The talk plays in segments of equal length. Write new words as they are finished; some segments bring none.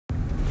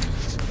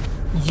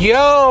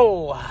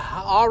Yo,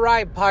 all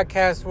right,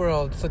 podcast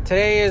world. So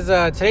today is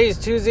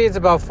Tuesday. It's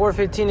about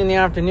 4:15 in the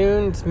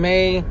afternoon. It's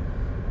May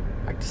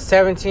like the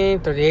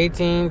 17th or the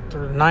 18th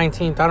or the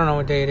 19th. I don't know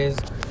what day it is.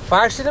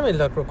 But actually, let me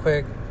look real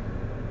quick.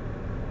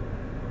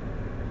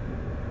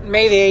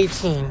 May the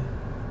 18th.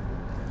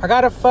 I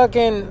got a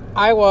fucking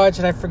iWatch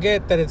and I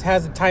forget that it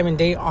has a time and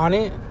date on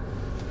it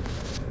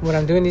when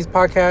I'm doing these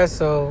podcasts.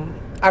 So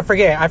I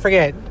forget. I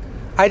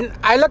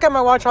look at my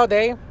watch all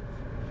day.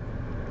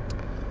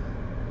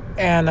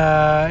 And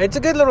it's a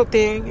good little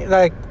thing.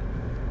 Like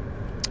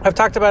I've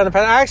talked about in the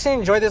past. I actually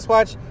enjoy this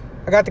watch.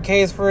 I got the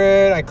case for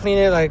it. I clean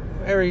it like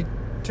every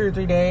 2 or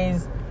 3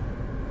 days.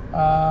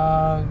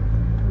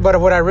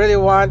 But what I really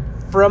want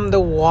from the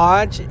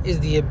watch is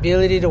the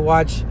ability to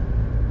watch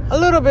a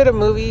little bit of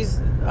movies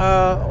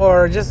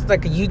or just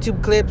like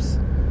YouTube clips.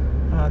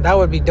 That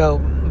would be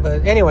dope.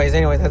 But anyways,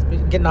 that's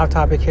getting off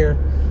topic here.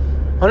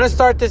 I'm going to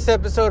start this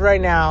episode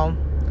right now.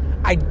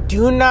 I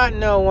do not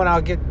know when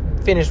I'll get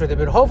finished with it,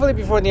 but hopefully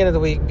before the end of the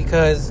week,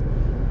 because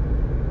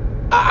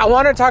I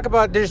want to talk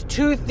about, there's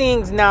 2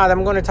 things now that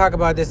I'm going to talk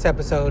about this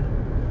episode,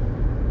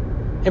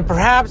 and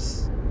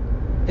perhaps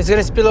it's going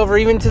to spill over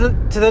even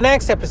to the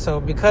next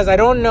episode, because I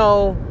don't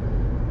know.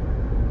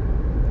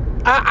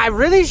 I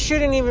really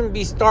shouldn't even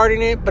be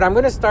starting it, but I'm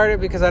going to start it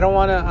because I don't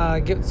want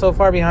to get so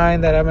far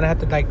behind that I'm going to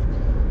have to like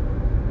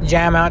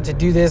jam out to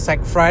do this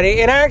like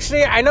Friday. And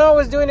actually, I know I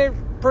was doing it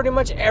pretty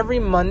much every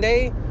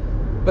Monday,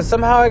 but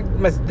somehow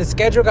the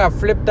schedule got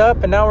flipped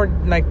up, and now we're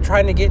like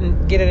trying to get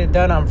it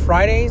done on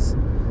Fridays.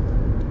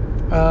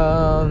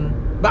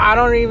 But I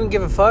don't even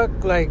give a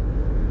fuck. Like,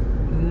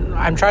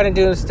 I'm trying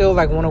to do still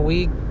like one a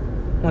week,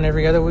 one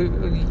every other week.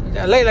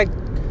 Like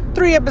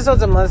 3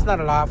 episodes a month. It's not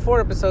a lot.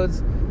 4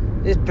 episodes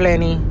is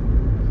plenty.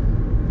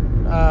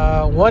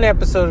 1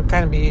 episode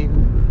kind of be,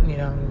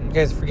 you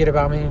guys forget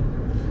about me.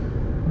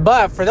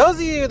 But for those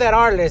of you that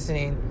are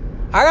listening,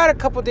 I got a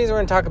couple things we're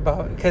gonna talk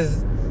about,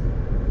 because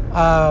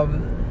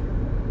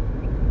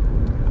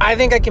I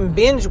think I can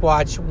binge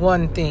watch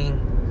one thing.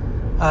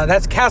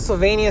 That's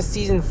Castlevania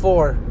Season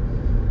 4.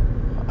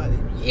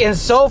 And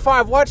so far,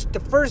 I've watched the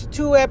first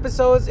 2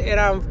 episodes, and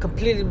I'm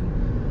completely...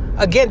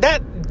 Again,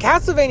 that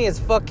Castlevania is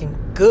fucking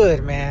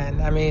good, man.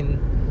 I mean,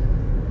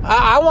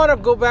 I want to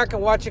go back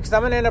and watch it, because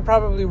I'm going to end up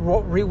probably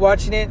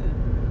rewatching it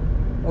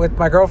with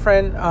my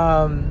girlfriend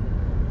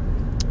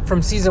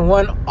from Season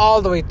 1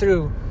 all the way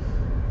through,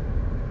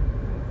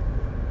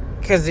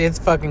 because it's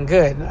fucking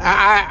good.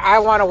 I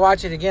want to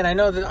watch it again. I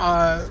know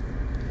that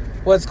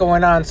what's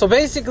going on. So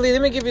basically,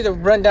 let me give you the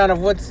rundown of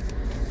what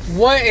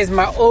is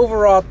my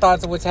overall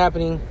thoughts of what's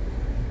happening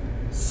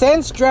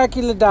since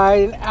Dracula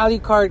died and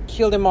Alucard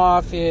killed him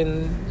off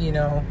in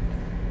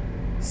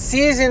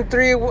Season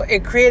 3.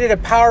 It created a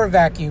power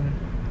vacuum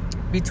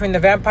between the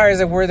vampires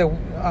that were the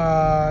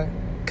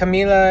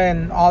Camilla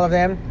and all of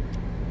them,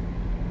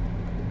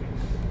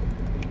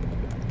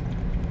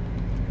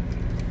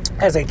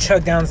 as I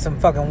chug down some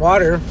fucking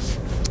water,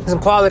 some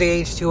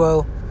quality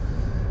H2O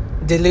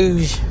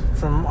deluge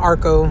from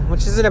Arco,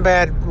 which isn't a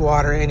bad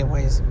water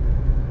anyways.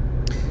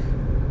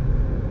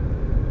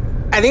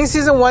 I think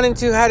Season 1 and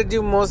 2 had to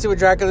do mostly with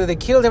Dracula. They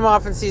killed him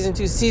off in Season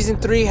 2. Season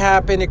 3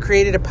 happened. It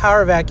created a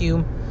power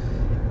vacuum.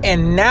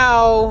 And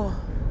now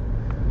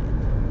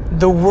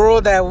the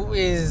world that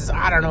is,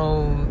 I don't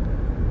know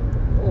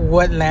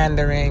what land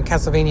they're in,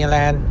 Castlevania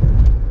land,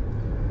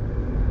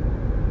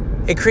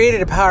 it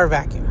created a power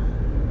vacuum.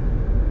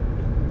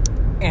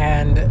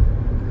 And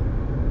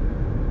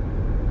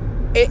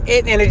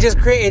it just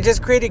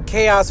created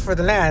chaos for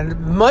the land.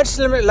 Much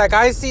like,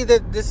 I see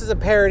that this is a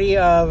parody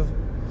of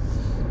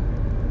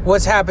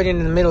what's happening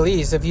in the Middle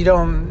East. If you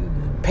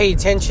don't pay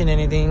attention to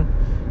anything,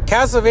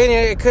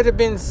 Castlevania, it could have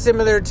been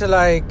similar to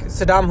like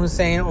Saddam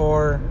Hussein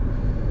or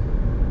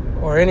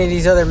any of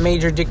these other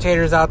major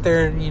dictators out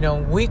there.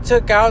 We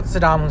took out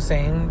Saddam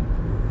Hussein,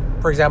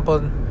 for example,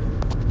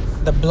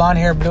 the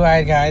blonde-haired,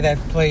 blue-eyed guy that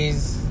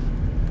plays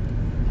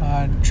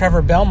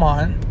Trevor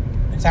Belmont.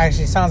 It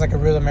actually sounds like a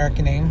real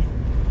American name.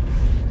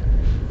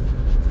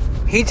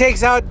 He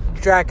takes out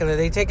Dracula.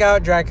 They take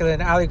out Dracula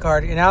and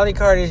Alucard. And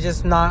Alucard is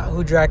just not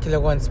who Dracula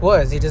once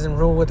was. He doesn't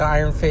rule with the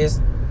iron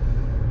fist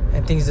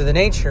and things of the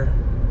nature.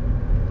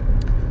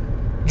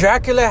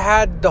 Dracula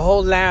had the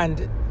whole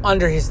land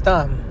under his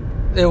thumb.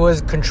 It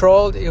was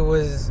controlled. It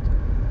was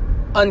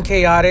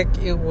unchaotic.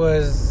 It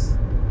was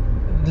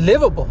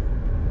livable.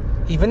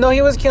 Even though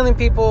he was killing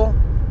people,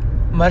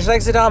 much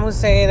like Saddam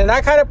Hussein. And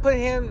I kind of put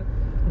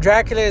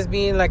Dracula as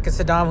being like a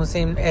Saddam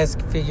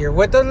Hussein-esque figure.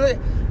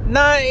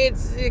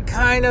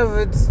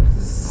 It's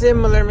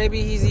similar.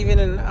 Maybe he's even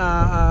an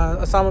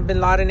Osama bin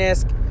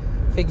Laden-esque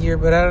figure,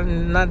 but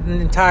not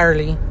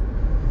entirely.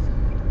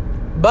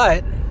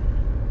 But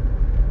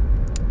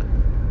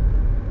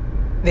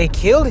they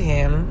killed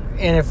him,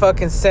 and it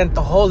fucking sent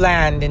the whole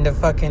land into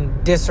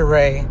fucking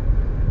disarray.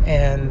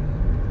 And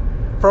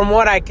from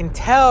what I can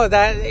tell,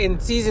 that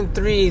in Season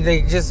 3,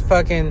 they just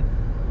fucking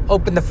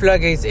opened the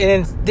floodgates. And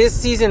in this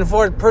Season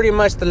 4, pretty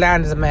much the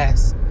land is a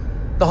mess.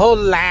 The whole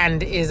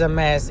land is a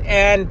mess.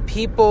 And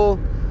people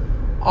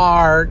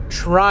are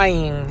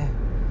trying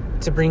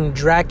to bring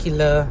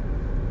Dracula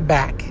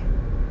back.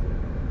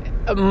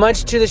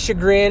 Much to the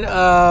chagrin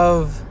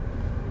of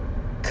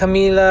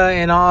Camila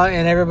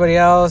and everybody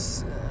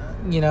else,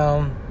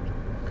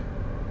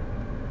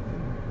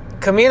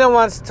 Camila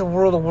wants to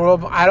rule the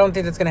world, but I don't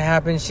think that's going to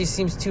happen. She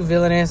seems too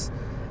villainous,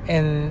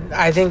 and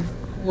I think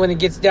when it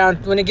gets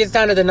down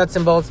to the nuts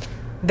and bolts,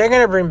 they're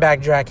going to bring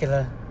back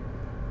Dracula.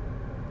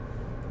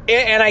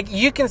 And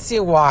you can see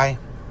why.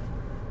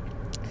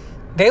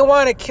 They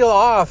want to kill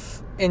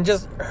off and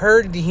just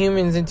herd the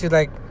humans into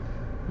like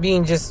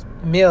being just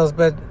meals,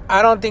 but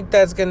I don't think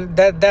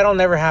that'll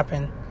never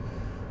happen.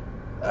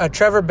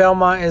 Trevor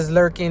Belmont is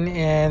lurking,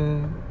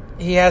 and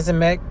he hasn't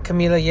met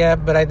Camila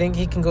yet, but I think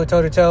he can go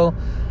toe to toe.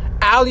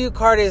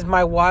 Alucard is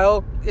my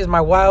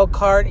wild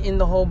card in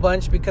the whole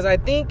bunch, because I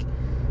think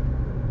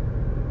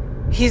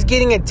he's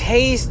getting a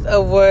taste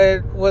of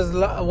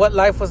what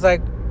life was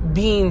like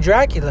being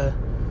Dracula.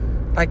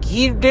 Like,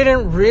 he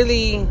didn't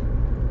really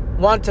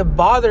want to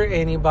bother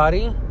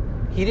anybody.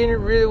 He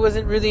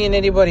wasn't really in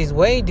anybody's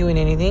way doing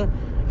anything.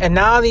 And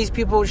now these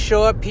people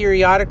show up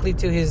periodically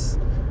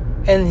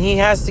and he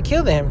has to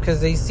kill them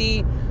because they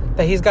see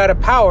that he's got a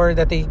power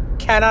that they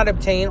cannot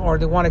obtain, or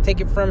they want to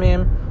take it from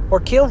him or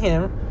kill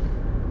him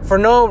for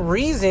no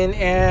reason.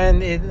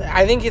 And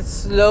I think it's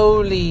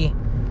slowly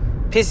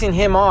pissing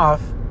him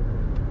off.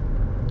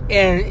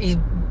 And he's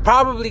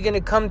probably going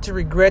to come to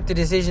regret the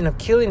decision of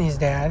killing his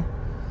dad.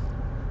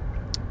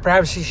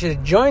 Perhaps he should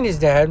have joined his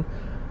dad.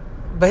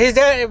 But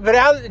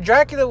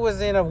Dracula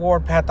was in a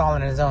warpath all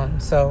on his own.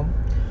 So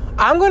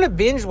I'm going to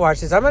binge watch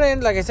this. I'm going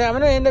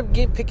to end up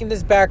picking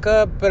this back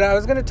up. But I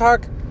was going to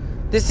talk...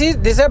 This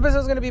episode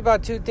is going to be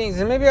about two things.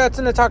 And maybe I'm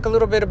going to talk a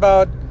little bit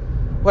about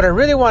what I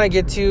really want to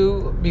get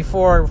to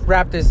before I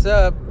wrap this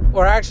up.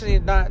 Or actually,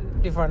 not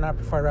before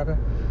I wrap it.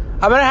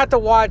 I'm going to have to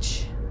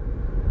watch...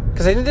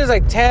 Because I think there's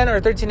like 10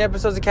 or 13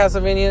 episodes of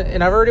Castlevania.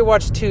 And I've already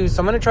watched 2. So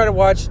I'm going to try to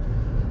watch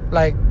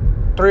like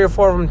 3 or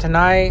 4 of them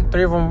tonight.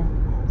 3 of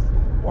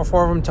them or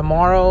 4 of them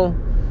tomorrow.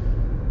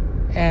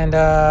 And,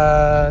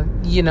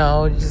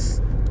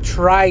 just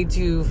try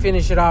to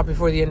finish it off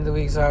before the end of the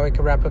week so I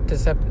can wrap up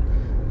this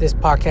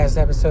podcast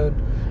episode.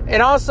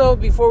 And also,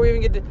 before we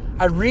even get to...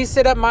 I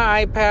reset up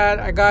my iPad.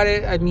 I got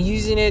it. I'm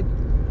using it.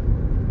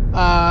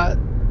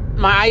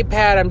 My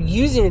iPad, I'm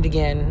using it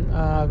again.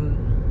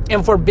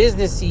 And for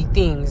businessy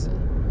things.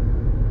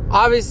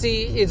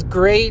 Obviously, it's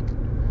great.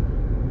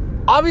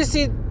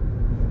 Obviously,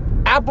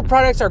 Apple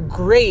products are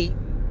great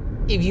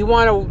if you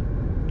want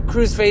to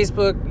cruise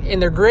Facebook,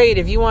 and they're great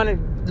if you want to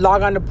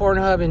log on to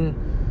Pornhub and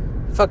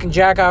fucking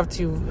jack off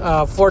to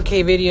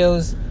 4K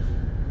videos.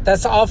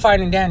 That's all fine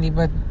and dandy,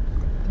 but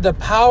the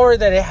power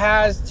that it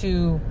has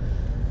to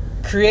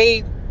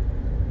create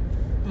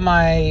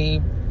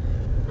my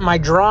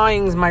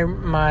drawings,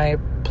 my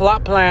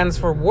plot plans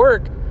for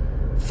work,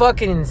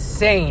 fucking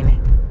insane.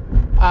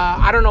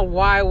 I don't know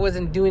why I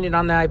wasn't doing it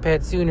on the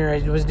iPad sooner. I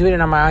was doing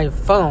it on my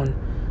iPhone,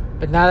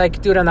 but now that I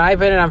can do it on the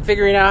iPad, and I'm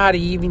figuring out how to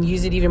even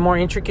use it even more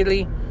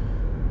intricately,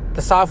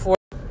 the software.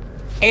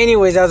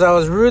 Anyways, as I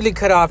was really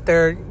cut off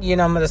there,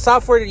 the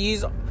software to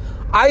use,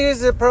 I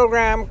use a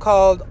program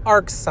called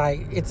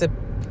ArcSight. It's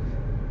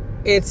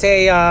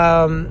a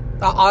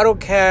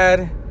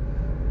AutoCAD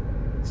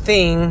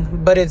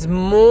thing, but it's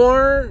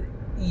more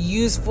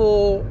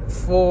useful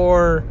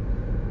for...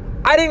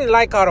 I didn't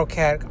like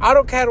AutoCAD.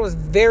 AutoCAD was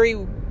very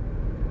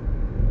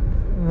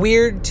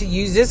weird to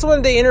use. This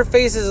one, the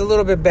interface is a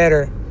little bit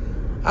better.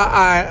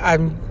 I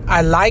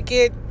like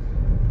it.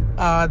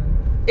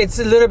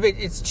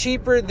 It's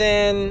cheaper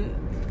than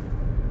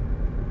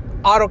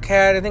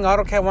AutoCAD. I think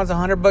AutoCAD wants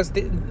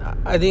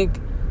 $100. I think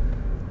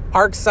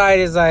ArcSight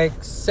is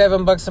like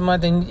 $7 a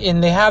month,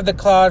 and they have the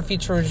cloud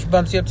feature, which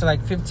bumps you up to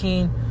like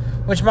 15,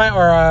 which might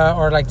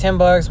or like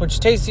 $10, which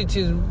takes you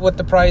to what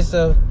the price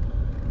of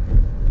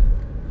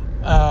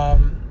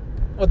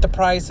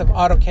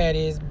AutoCAD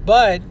is.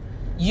 But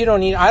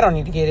I don't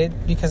need to get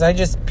it because I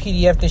just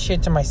PDF the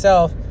shit to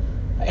myself,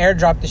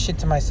 airdrop the shit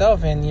to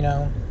myself, and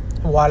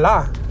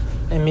voila,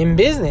 I'm in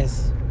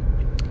business.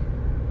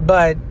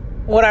 But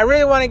what I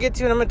really want to get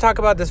to, and I'm going to talk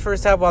about this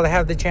first half while I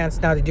have the chance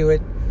now to do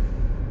it.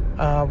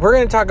 We're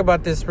going to talk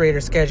about this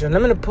Raider schedule, and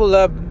I'm going to pull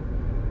up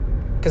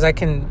because I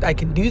can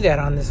do that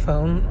on this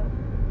phone.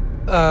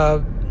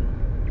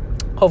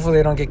 Hopefully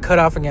I don't get cut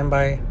off again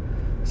by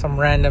some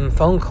random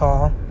phone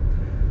call.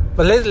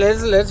 But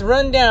let's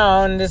run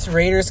down this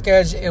Raiders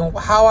schedule and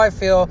how I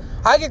feel.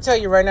 I can tell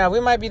you right now,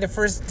 we might be the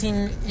first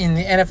team in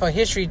the NFL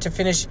history to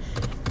finish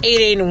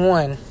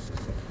 8-1.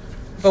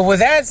 But with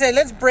that said,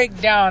 let's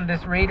break down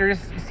this Raiders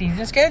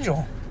season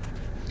schedule.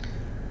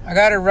 I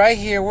got it right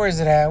here. Where is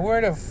it at?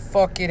 Where the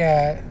fuck it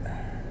at?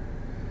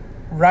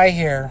 Right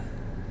here.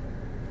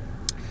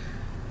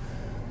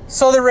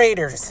 So the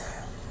Raiders.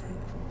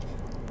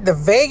 The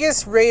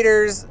Vegas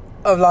Raiders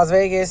of Las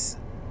Vegas,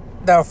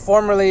 that are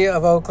formerly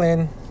of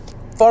Oakland,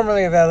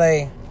 formerly of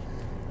LA.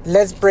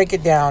 Let's break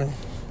it down.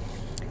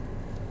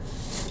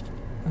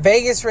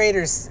 Vegas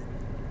Raiders.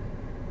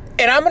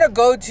 And I'm going to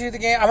go to the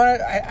game.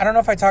 I don't know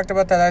if I talked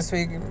about that last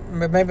week,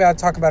 but maybe I'll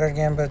talk about it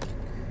again. But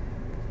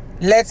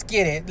let's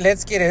get it.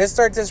 Let's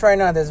start this right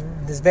now. This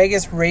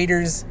Vegas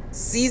Raiders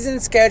season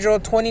schedule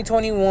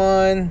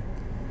 2021.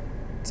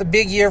 It's a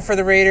big year for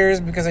the Raiders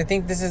because I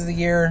think this is the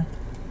year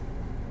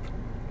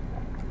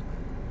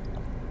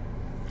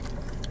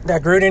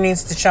that Gruden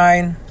needs to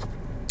shine.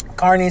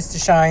 Carr needs to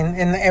shine.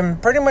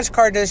 And pretty much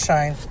Carr does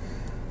shine.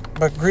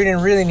 But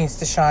Gruden really needs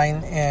to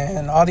shine.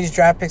 And all these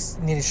draft picks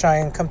need to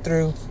shine, come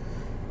through.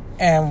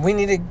 And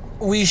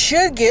we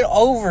should get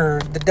over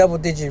the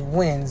double-digit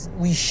wins.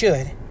 We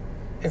should.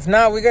 If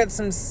not, we got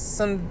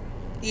some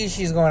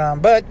issues going on.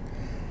 But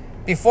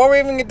before we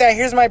even get that,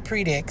 here's my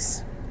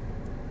predicts.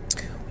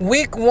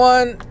 Week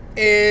 1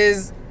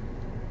 is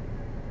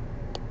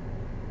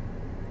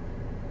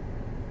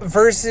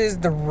versus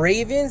the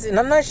Ravens. And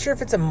I'm not sure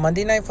if it's a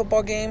Monday night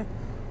football game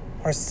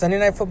or Sunday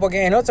night football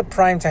game. I know it's a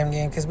primetime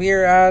game because we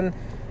are on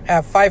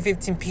at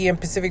 5:15 p.m.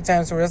 Pacific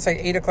time. So that's like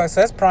 8 o'clock.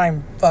 So that's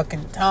prime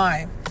fucking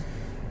time.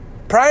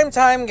 Prime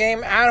time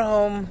game at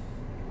home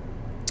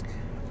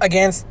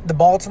against the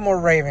Baltimore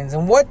Ravens.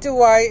 And what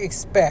do I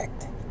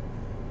expect?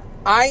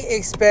 I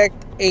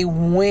expect a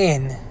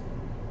win.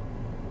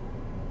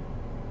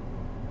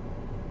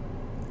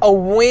 A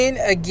win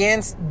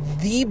against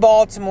the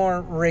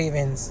Baltimore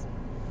Ravens.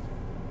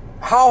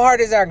 How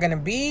hard is that going to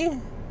be?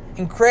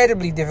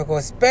 Incredibly difficult,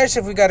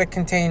 especially if we got to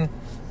contain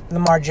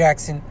Lamar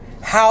Jackson.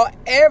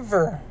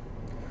 However,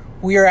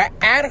 we are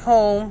at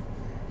home,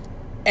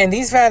 and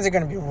these fans are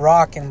going to be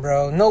rocking,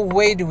 bro. No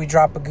way do we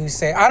drop a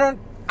goose egg.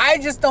 I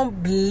just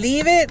don't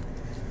believe it,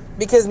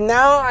 because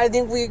now I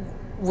think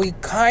we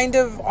kind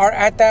of are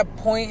at that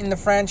point in the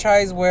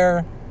franchise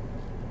where,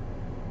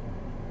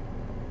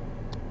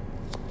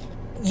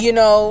 you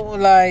know,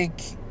 like,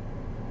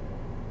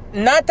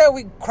 not that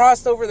we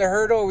crossed over the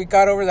hurdle or we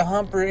got over the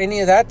hump or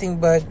any of that thing,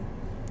 but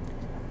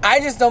I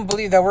just don't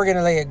believe that we're going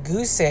to lay a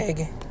goose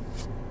egg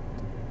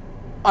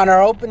on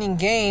our opening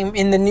game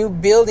in the new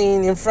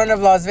building in front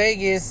of Las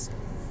Vegas,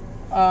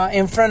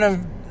 in front of,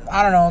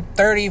 I don't know,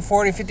 30,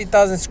 40,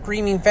 50,000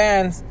 screaming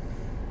fans,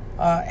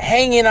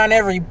 hanging on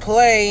every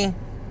play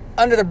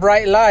under the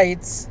bright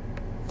lights.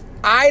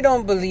 I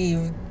don't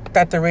believe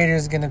that the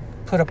Raiders are going to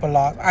put up a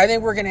lot. I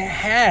think we're going to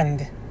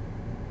hand.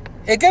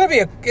 It's going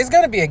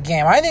to be a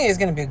game. I think it's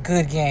going to be a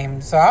good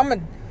game. So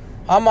I'm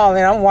all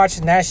in. I'm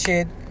watching that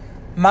shit.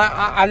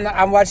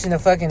 I'm watching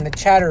the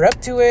chatter up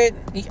to it,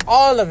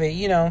 all of it,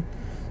 you know.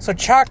 So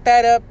chalk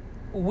that up,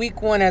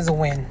 week 1 as a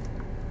win.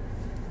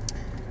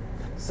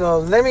 So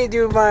let me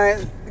do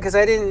because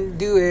I didn't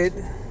do it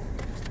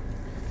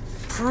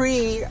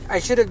I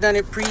should have done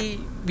it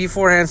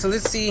beforehand. So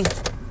let's see. I'm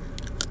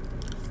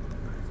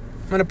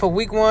going to put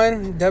week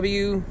 1,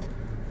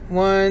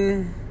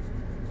 W1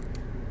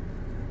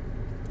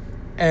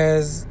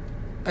 as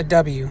a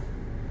W.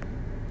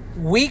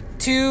 Week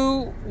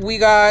 2,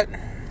 we're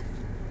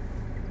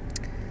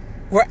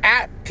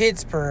at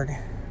Pittsburgh.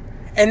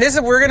 And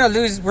we're gonna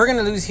lose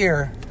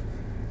here.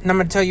 And I'm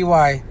gonna tell you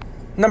why.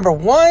 Number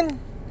 1,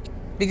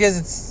 because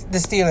it's the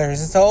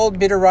Steelers. It's an old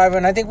bitter rival,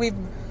 and I think we've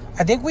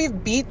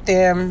beat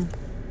them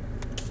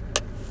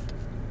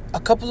a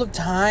couple of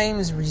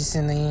times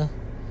recently.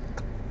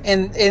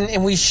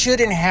 And we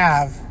shouldn't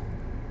have.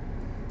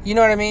 You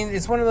know what I mean?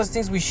 It's one of those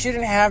things we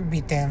shouldn't have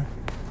beat them.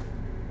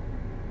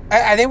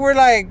 I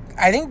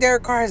think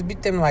Derek Carr has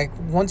beat them like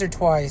once or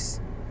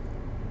twice.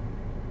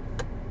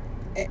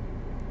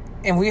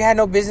 And we had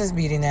no business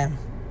beating them.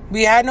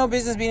 We had no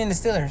business beating the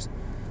Steelers.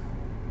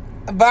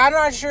 But I'm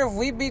not sure if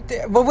we beat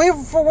them. But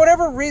for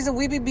whatever reason,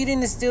 we be beating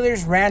the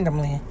Steelers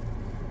randomly.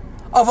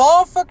 Of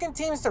all fucking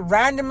teams to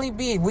randomly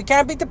beat, we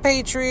can't beat the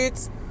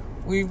Patriots.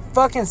 We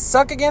fucking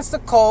suck against the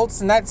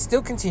Colts, and that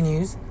still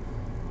continues.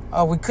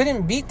 We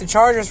couldn't beat the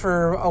Chargers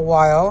for a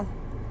while.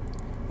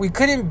 We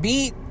couldn't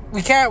beat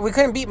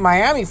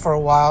Miami for a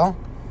while.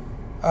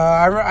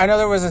 I know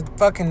there was a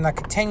fucking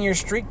like a 10-year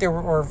streak there,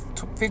 or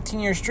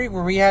 15-year streak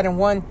where we hadn't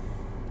won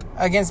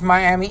against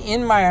Miami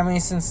in Miami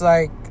since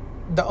like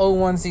the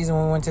 2001 season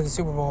when we went to the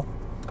Super Bowl.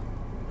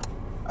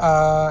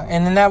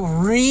 And then that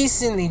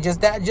recently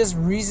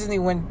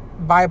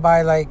went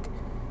bye like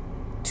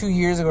 2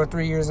 years ago or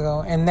 3 years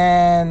ago. And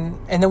then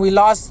we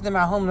lost to them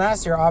at home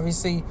last year,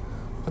 obviously,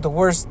 with the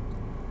worst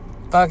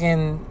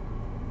fucking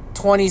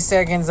 20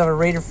 seconds of a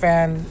Raider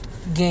fan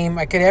game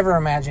I could ever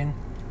imagine.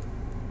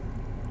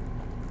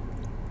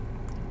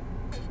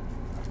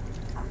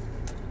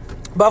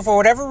 But for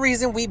whatever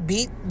reason, we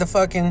beat the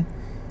fucking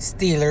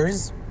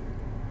Steelers.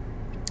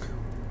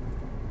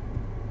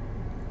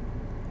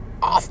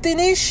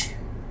 Often-ish.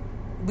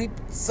 We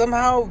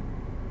somehow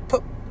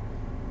put...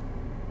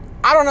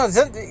 I don't know.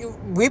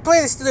 We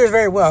play the Steelers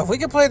very well. If we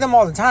could play them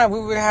all the time,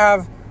 we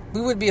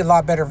would be a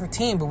lot better of a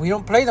team. But we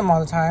don't play them all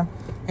the time.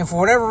 And for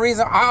whatever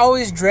reason, I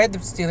always dread the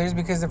Steelers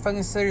because the fucking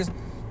Steelers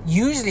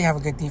usually have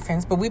a good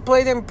defense. But we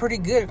play them pretty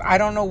good. I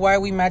don't know why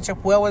we match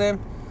up well with them.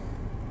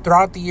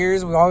 Throughout the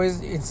years,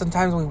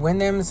 sometimes we win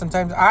them.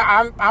 Sometimes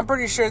I'm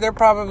pretty sure they're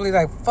probably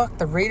like, fuck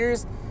the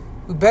Raiders.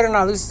 We better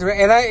not lose to the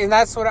Ravens. And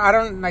that's what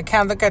I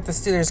can't look at the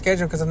Steelers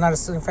schedule because I'm not a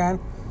Steelers fan.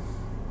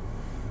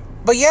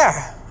 But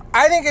yeah,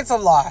 I think it's a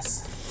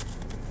loss.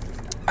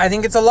 I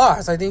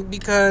think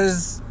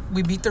because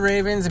we beat the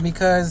Ravens and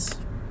because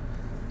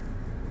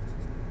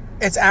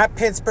it's at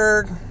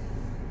Pittsburgh.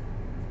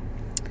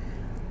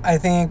 I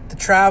think the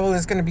travel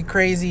is going to be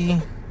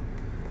crazy.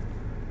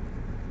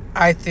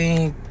 I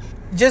think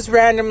just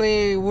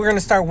randomly we're going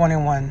to start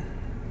 1-1.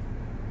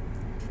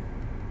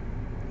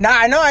 Now,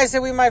 I know I said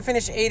we might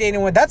finish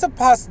 8-1.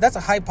 That's a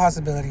high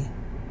possibility.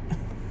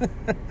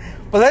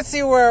 But let's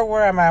see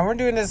where I'm at. We're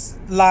doing this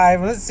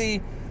live. Let's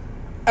see.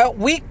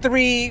 Week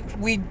 3,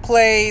 we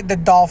play the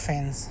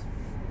Dolphins.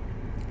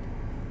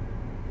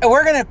 And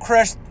we're going to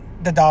crush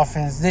the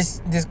Dolphins this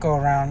go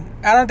around.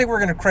 I don't think we're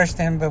going to crush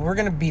them, but we're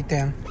going to beat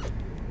them.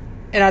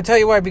 And I'll tell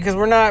you why. Because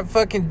we're not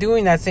fucking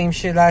doing that same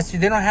shit last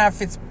year. They don't have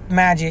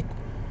Fitzmagic.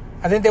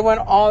 I think they went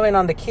all in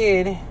on the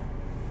kid.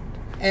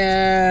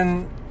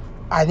 And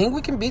I think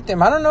we can beat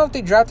them. I don't know if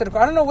they drafted.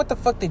 I don't know what the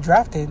fuck they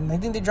drafted. I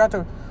think they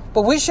drafted.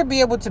 But we should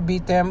be able to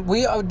beat them.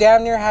 We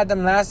damn near had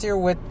them last year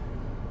with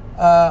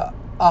a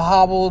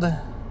hobbled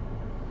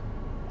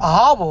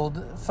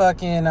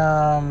fucking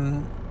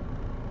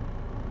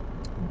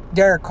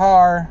Derek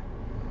Carr.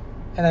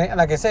 And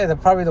like I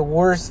said, probably the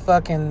worst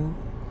fucking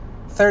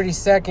 30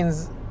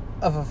 seconds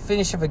of a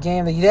finish of a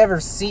game that you'd ever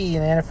see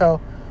in the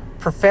NFL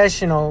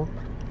professional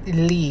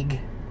league.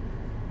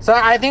 So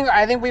I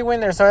think we win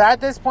there. So at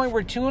this point,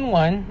 we're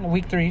 2-1.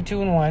 Week 3,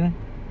 2-1.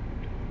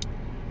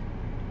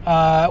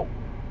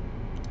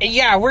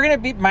 Yeah, we're gonna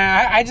beat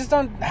I just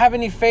don't have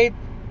any faith.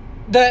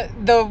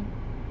 The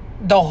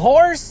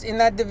horse in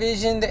that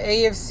division, the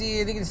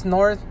AFC, I think it's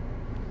North,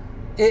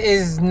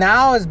 is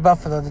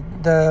Buffalo.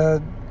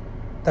 The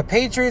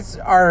Patriots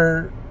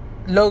are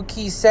low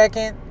key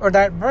second, or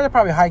they're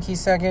probably high key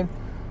second.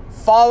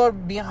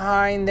 Followed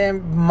behind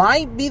them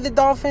might be the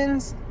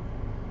Dolphins.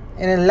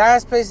 And in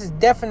last place is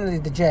definitely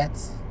the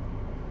Jets.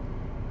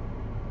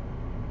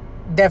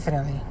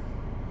 Definitely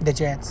the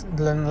Jets,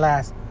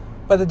 last.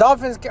 But the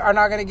Dolphins are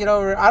not going to get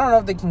over. I don't know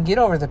if they can get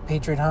over the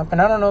Patriot hump. And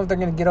I don't know if they're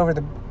going to get over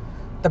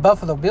the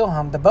Buffalo Bill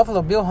hump. The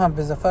Buffalo Bill hump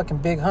is a fucking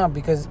big hump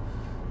because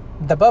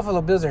the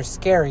Buffalo Bills are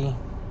scary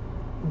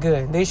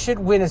good. They should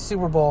win a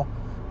Super Bowl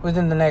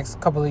within the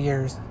next couple of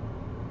years.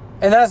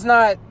 And that's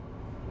not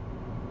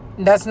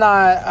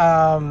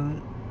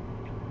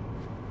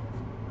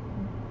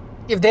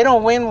if they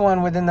don't win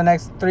one within the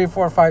next 3,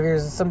 4, 5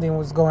 years, something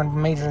was going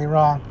majorly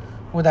wrong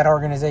with that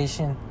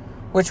organization,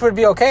 which would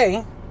be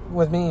okay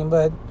with me,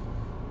 but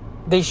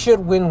they should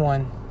win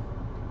one.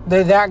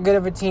 They're that good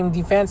of a team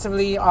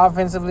defensively,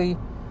 offensively.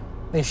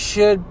 They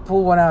should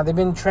pull one out. They've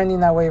been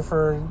trending that way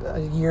for a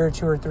year,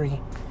 2 or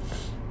 3.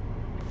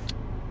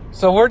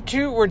 So we're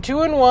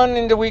 2-1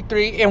 into week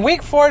 3. And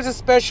week 4 is a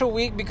special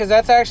week because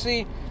that's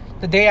actually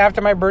the day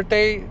after my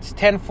birthday. It's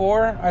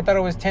 10-4. I thought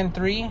it was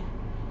 10-3.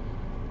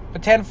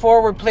 But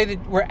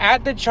 10-4, we're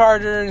at the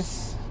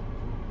Chargers,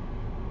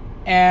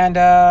 and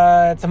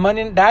it's a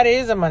Monday. That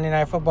is a Monday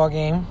Night Football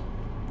game.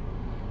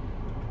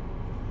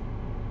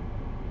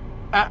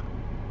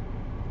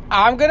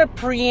 I'm gonna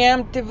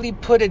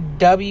preemptively put a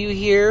W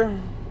here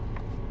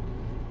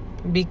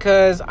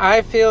because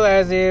I feel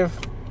as if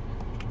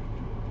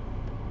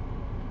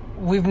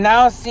we've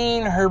now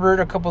seen Herbert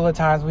a couple of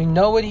times. We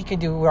know what he can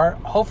do.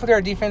 Hopefully,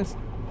 our defense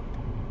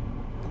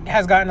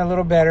has gotten a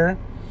little better.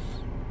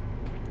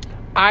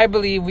 I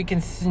believe we can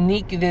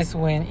sneak this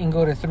win and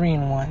go to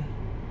 3-1.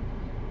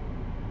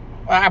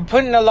 I'm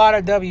putting a lot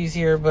of W's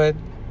here, but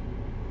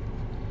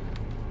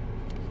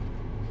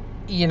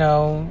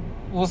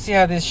we'll see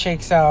how this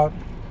shakes out.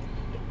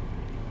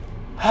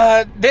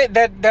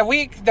 That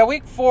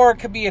week 4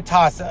 could be a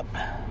toss-up.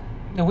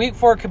 The week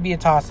 4 could be a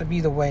toss-up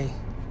either way.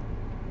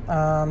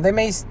 They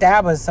may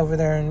stab us over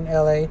there in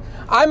LA.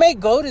 I may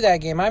go to that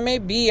game. I may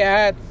be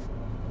at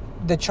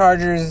the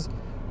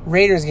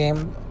Chargers-Raiders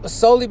game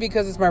solely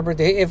because it's my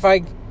birthday. If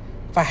I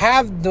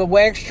have the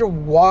extra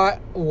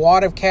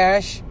wad of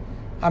cash,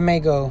 I may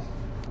go.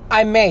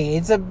 I may.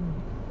 I'm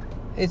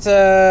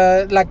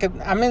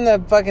in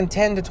the fucking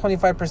 10 to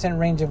 25%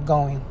 range of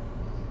going.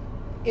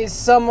 It's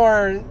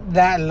somewhere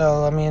that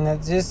low. I mean,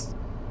 it's just,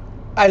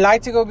 I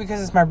like to go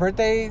because it's my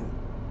birthday.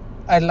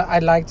 I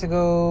like to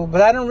go,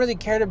 but I don't really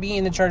care to be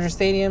in the Charger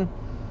Stadium,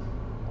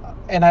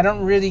 and I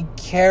don't really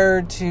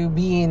care to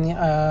be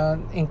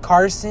in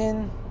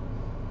Carson.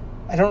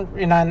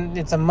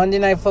 It's a Monday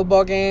Night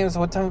Football game, so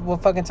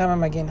what fucking time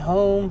am I getting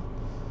home?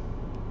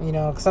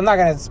 Because I'm not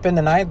gonna spend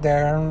the night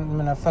there. I'm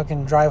gonna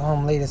fucking drive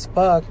home late as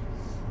fuck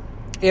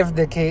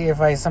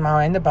if I somehow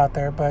end up out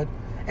there.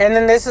 And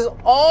then this is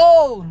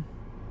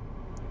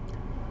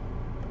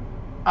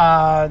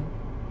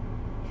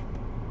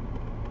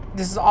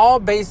all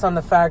based on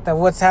the fact of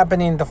what's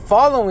happening the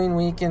following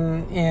week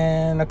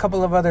and a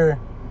couple of other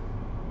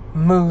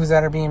moves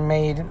that are being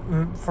made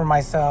for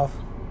myself.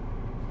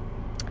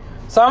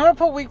 So I'm going to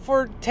put week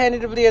 4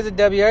 tentatively as a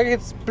W. I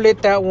could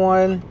split that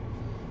one,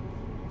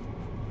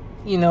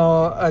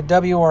 a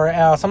W or an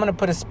L. So I'm going to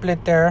put a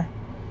split there.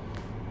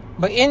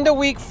 But into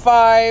week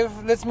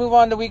 5, let's move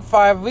on to week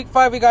 5. Week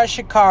 5, we got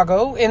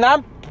Chicago. And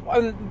I'm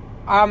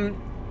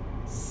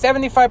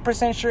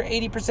 75% sure,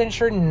 80%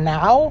 sure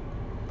now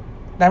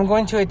that I'm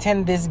going to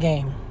attend this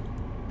game.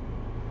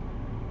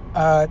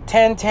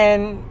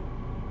 10-10,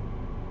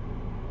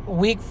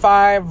 week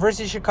 5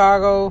 versus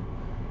Chicago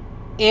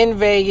in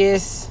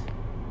Vegas.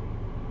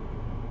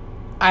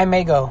 I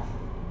may go.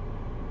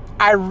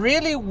 I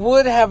really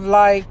would have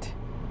liked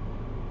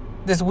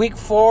this week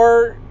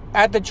 4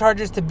 at the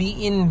Chargers to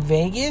be in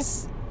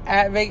Vegas.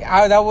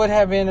 That would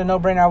have been a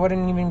no-brainer. I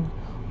wouldn't even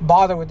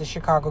bother with the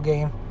Chicago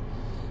game.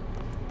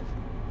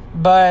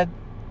 But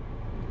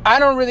I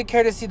don't really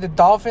care to see the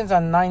Dolphins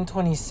on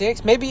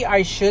 9/26. Maybe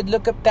I should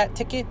look up that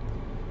ticket.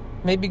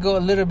 Maybe go a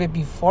little bit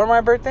before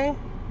my birthday.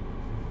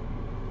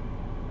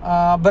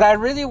 But I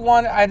really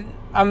want. I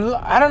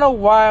don't know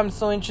why I'm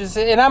so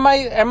interested, and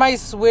I might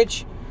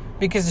switch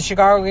because the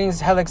Chicago game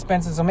is hella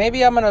expensive. So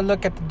maybe I'm gonna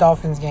look at the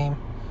Dolphins game.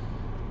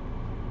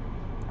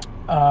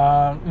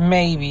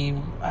 Maybe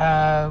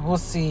we'll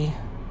see.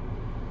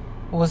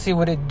 We'll see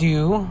what it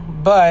do,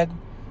 but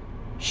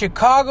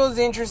Chicago's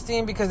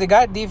interesting because they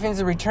got defense,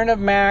 the return of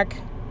Mac.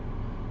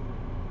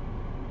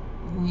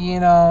 You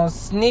know,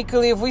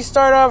 sneakily, if we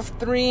start off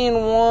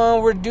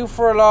 3-1, we're due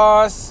for a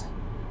loss.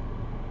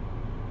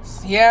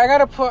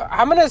 Yeah,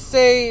 I'm going to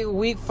say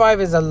week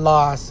 5 is a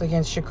loss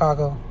against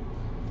Chicago.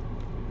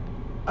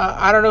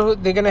 I don't know who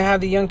they're going to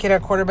have the young kid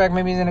at quarterback.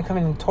 Maybe he's going to come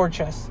in and torch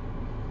us.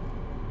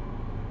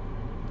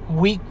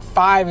 Week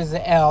 5 is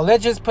the L.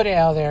 Let's just put an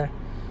L there.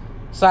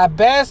 So at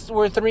best,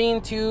 we're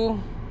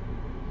 3-2.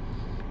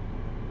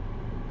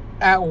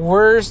 At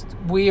worst,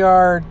 we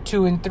are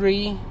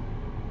 2-3.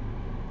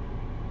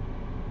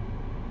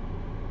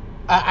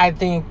 I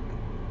think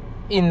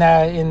in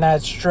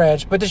that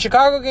stretch. But the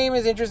Chicago game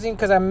is interesting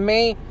because I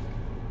may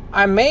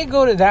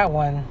go to that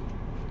one.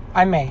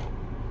 I may.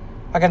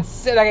 Like I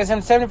said,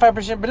 I'm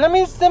 75%. But let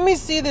me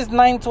see this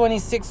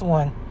 9/26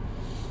 one.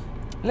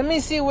 Let me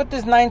see what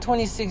this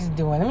 9/26 is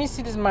doing. Let me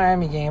see this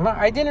Miami game.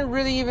 I didn't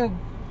really even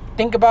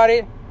think about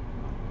it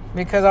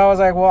because I was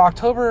like, well,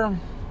 October.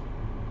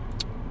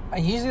 I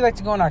usually like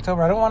to go in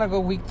October. I don't want to go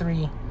week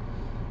 3.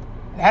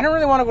 I don't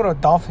really want to go to a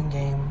Dolphin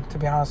game, to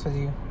be honest with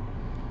you.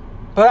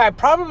 But I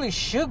probably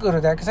should go to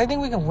that because I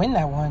think we can win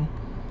that one.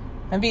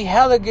 And be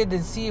hella good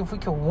to see if we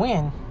can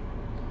win.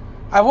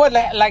 I would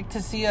like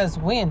to see us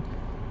win.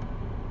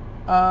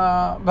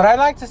 But I'd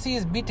like to see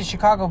us beat the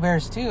Chicago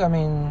Bears too. I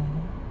mean,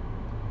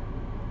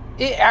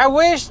 I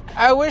wish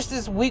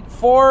this week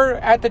 4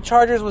 at the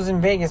Chargers was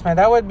in Vegas, man.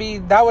 That would be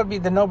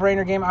the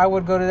no-brainer game. I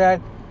would go to that.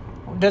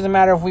 It doesn't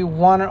matter if we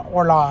won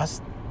or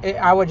lost.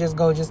 I would just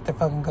go just to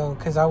fucking go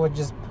because I would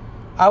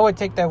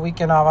take that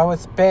weekend off. I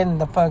would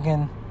spend the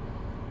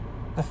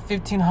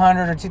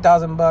 $1,500 or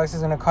 $2,000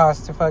 is gonna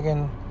cost to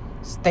fucking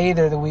stay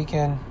there the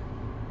weekend.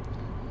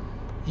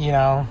 You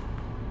know.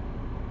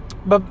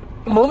 But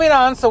moving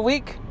on, so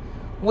week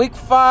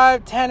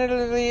 5,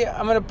 tentatively,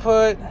 I'm gonna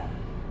put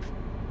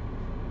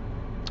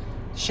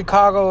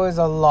Chicago is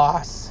a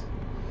loss.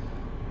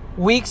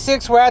 Week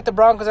 6, we're at the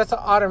Broncos. That's an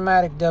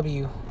automatic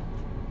W.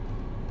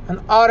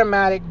 An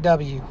automatic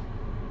W.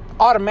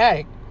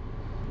 Automatic.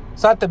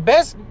 So at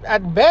best,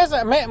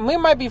 we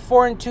might be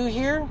 4-2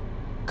 here.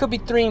 Could be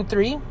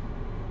 3-3.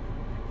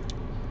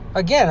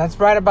 Again, that's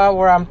right about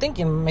where I'm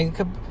thinking.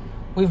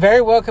 We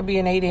very well could be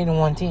an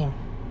 8-1 team.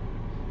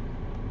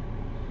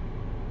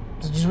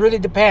 It just really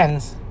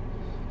depends.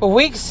 But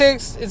week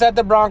 6 is at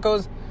the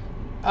Broncos.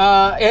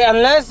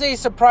 Unless they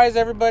surprise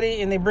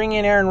everybody and they bring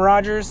in Aaron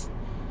Rodgers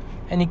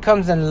and he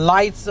comes and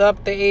lights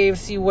up the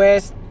AFC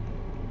West.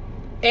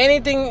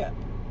 Anything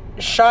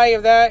shy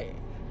of that,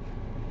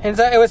 and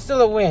it was still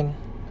a win.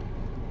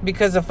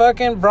 Because the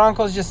fucking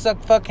Broncos just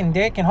suck fucking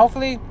dick. And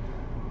hopefully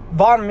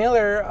Von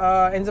Miller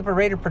ends up a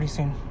Raider pretty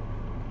soon.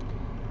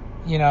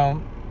 You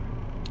know.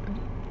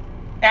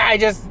 I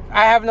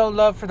have no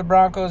love for the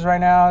Broncos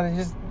right now.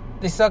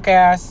 They suck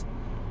ass.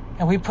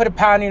 And we put a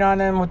pounding on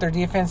them with their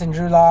defense and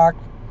Drew Lock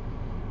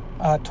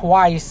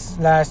twice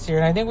last year.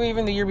 And I think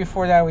even the year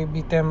before that we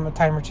beat them a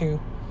time or two.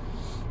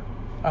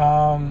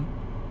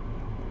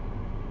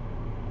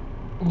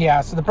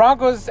 Yeah, so the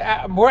Broncos,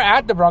 we're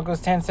at the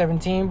Broncos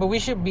 10-17, but we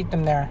should beat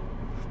them there.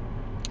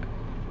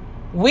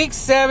 Week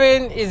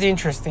 7 is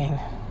interesting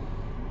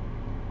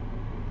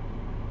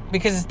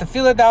because it's the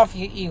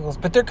Philadelphia Eagles,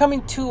 but they're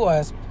coming to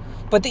us.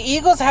 But the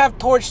Eagles have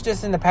torched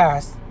us in the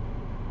past.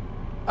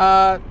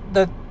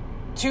 The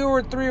 2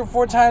 or 3 or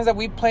 4 times that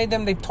we played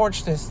them, they've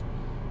torched us.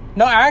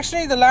 No,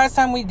 actually, the last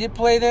time we did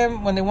play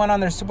them, when they went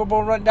on their Super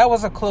Bowl run, that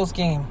was a close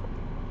game.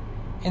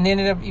 And they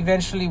ended up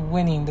eventually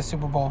winning the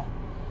Super Bowl.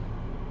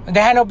 They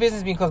had no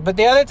business being close. But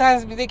the other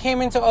times they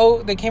came into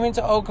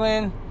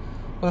Oakland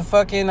with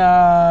fucking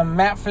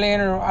Matt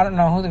Flynn or I don't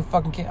know who the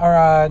fucking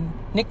or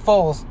Nick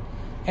Foles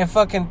and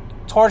fucking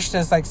torched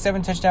us like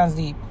 7 touchdowns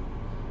deep.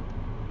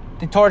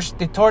 They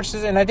torched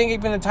us, and I think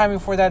even the time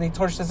before that they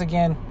torched us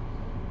again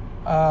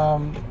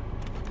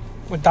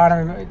with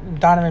Donovan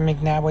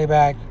McNabb way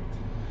back.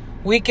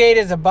 Week 8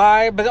 is a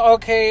bye, but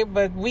okay.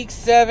 But week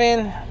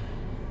 7,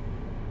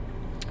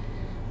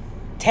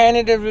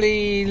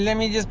 tentatively, let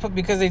me just put,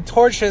 because they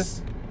torched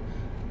us,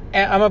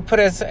 I'm going to put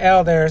us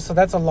L there, so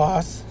that's a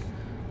loss.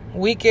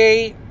 Week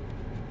 8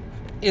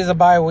 is a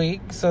bye week,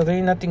 so there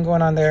ain't nothing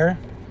going on there.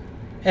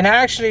 And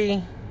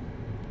actually,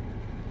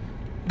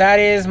 that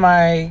is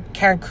my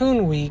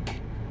Cancun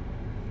week,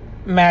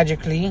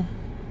 magically.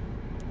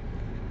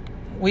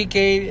 Week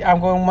 8, I'm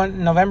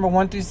going November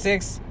 1 through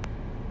 6,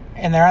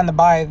 and they're on the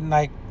bye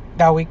like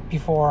that week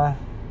before.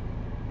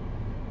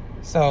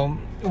 So,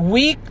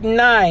 week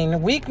 9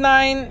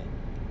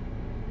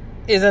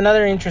 is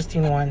another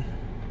interesting one.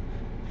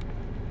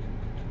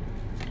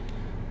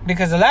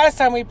 Because the last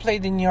time we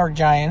played the New York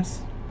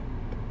Giants,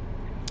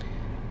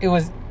 it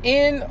was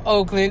in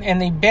Oakland,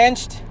 and they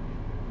benched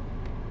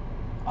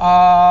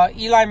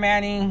Eli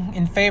Manning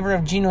in favor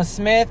of Geno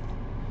Smith.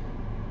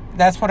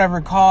 That's what I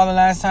recall the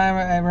last time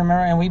I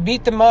remember, and we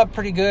beat them up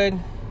pretty good.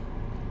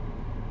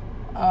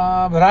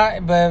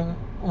 But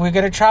we're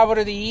gonna travel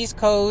to the East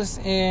Coast,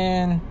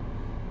 and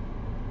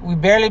we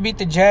barely beat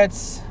the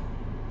Jets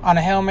on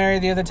a Hail Mary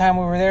the other time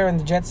we were there, and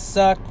the Jets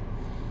sucked.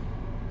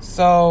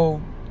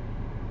 So,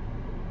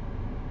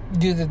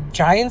 do the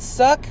Giants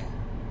suck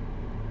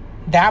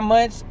that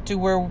much to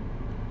where,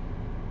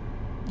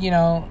 you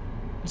know,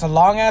 it's a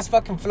long-ass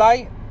fucking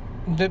flight?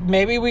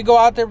 Maybe we go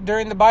out there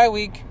during the bye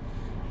week,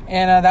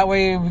 and that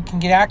way we can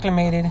get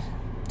acclimated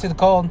to the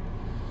cold.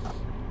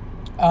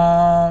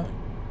 But,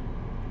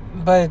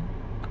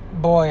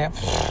 boy,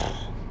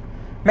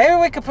 maybe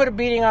we could put a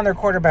beating on their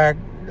quarterback.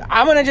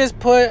 I'm going to just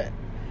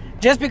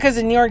because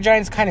the New York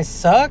Giants kind of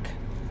suck,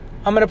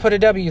 I'm going to put a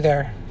W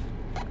there.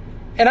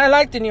 And I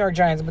like the New York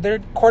Giants, but they're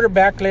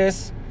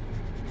quarterbackless.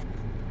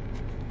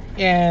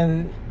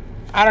 And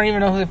I don't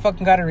even know who the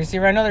fucking got a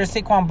receiver. I know there's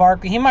Saquon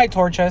Barkley. He might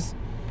torch us.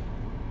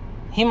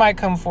 He might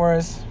come for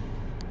us.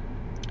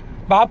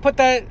 But I'll put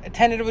that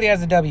tentatively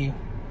as a W.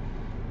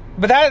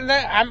 But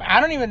I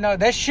don't even know.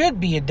 That should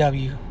be a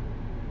W.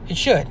 It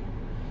should.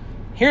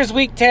 Here's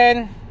week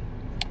 10.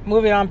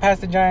 Moving on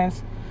past the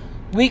Giants.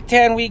 Week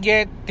 10, we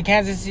get the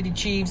Kansas City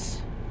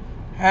Chiefs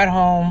at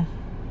home.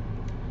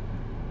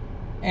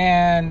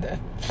 And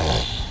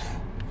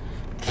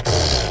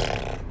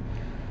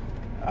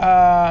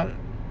I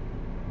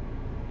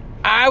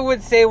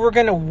would say we're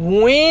going to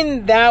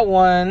win that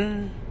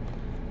one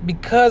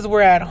because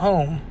we're at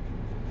home.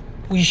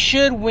 We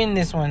should win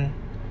this one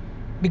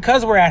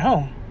because we're at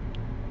home.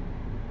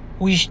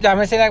 I'm going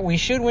to say that we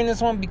should win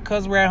this one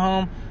because we're at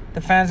home.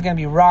 The fans are going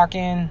to be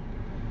rocking.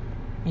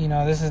 You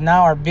know, this is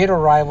now our bitter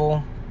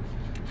rival.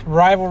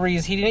 Rivalry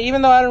is heating.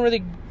 Even though I don't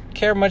really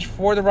care much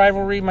for the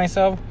rivalry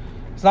myself,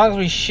 as long as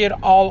we shit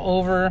all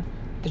over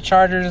the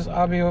Chargers,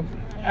 I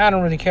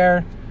don't really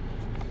care.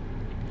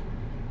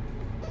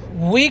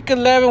 Week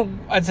 11,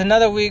 it's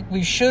another week.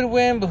 We should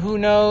win, but who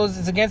knows?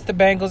 It's against the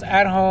Bengals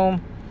at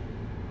home.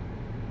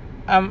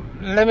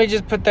 Let me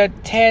just put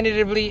that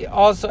tentatively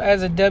also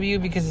as a W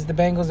because it's the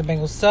Bengals. The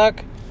Bengals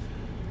suck.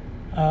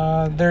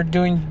 They're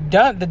doing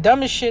the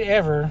dumbest shit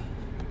ever.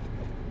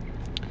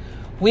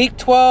 Week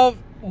 12.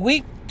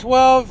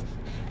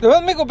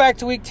 Let me go back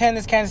to week 10,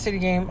 this Kansas City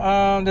game.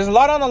 There's a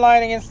lot on the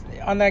line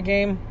on that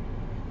game.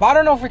 But I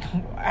don't know if we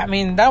can. I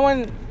mean, that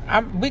one,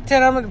 week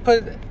 10, I'm going to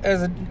put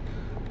as a.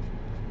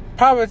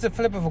 Probably it's a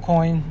flip of a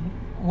coin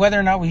whether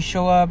or not we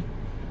show up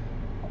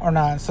or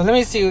not. So let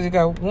me see. We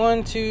got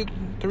 1, 2,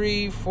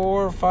 3,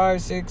 4,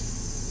 5, 6,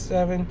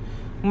 7.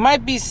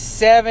 Might be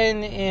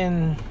 7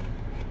 in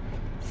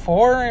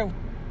 4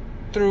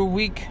 through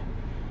week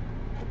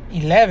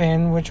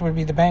 11, which would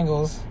be the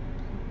Bengals.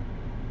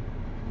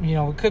 You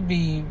know, we could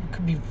be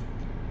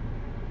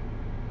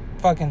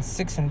fucking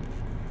 6 and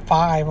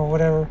 5 or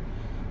whatever.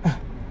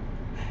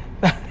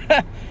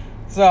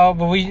 So,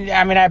 but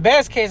at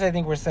best case, I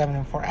think we're 7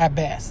 and 4 at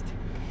best.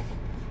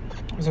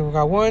 So we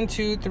got 1,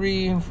 2,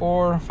 3,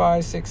 4,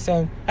 5, 6,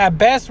 7. At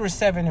best, we're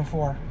 7 and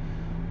 4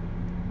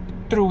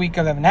 through week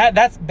 11.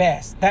 That's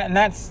best.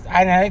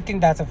 I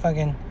think that's a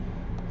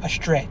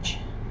stretch.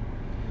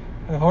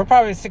 We're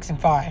probably 6 and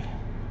 5.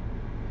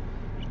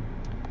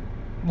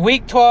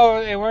 Week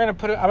 12, I'm gonna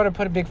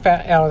put a big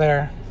fat L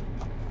there.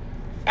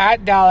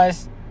 At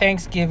Dallas,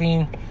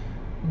 Thanksgiving.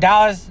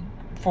 Dallas,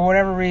 for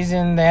whatever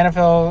reason, the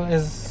NFL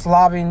is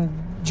slobbing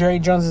Jerry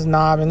Jones'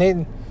 knob, and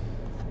they,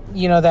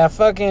 you know, that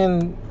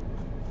fucking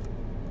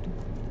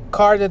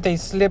card that they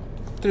slipped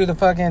through the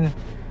fucking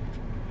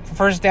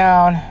first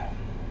down.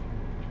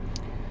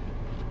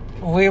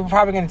 We're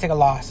probably gonna take a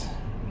loss.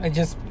 I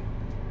just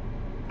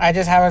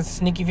have a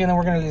sneaky feeling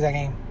we're gonna lose that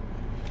game.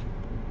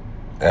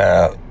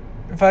 The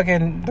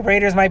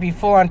Raiders might be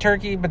full on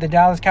turkey, but the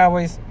Dallas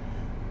Cowboys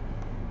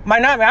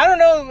might not. I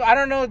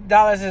don't know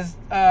Dallas's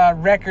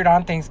record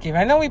on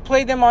Thanksgiving. I know we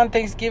played them on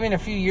Thanksgiving a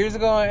few years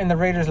ago, and the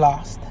Raiders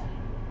lost.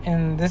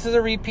 And this is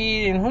a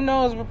repeat, and who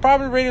knows?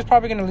 Raiders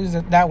probably going to lose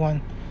that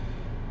one.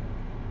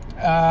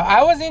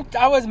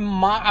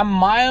 I'm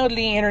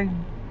mildly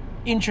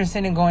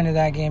interested in going to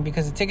that game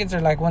because the tickets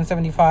are like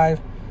 $175,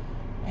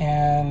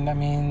 and I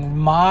mean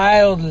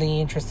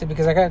mildly interested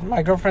because I got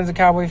my girlfriend's a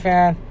Cowboy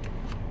fan.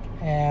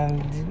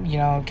 And, you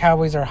know,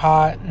 Cowboys are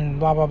hot and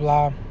blah, blah,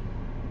 blah.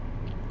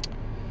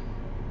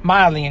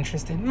 Mildly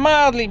interested.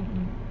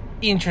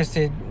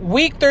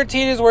 Week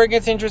 13 is where it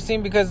gets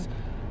interesting because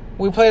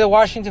we play the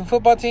Washington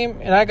football team,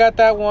 and I got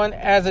that one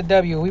as a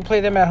W. We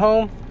play them at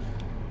home.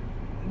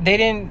 They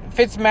didn't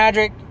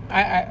Fitzmagic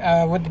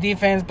with the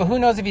defense, but who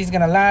knows if he's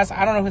going to last.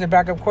 I don't know who the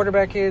backup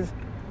quarterback is.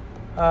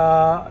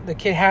 The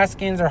kid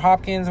Haskins or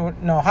Hopkins.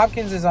 No,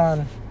 Hopkins is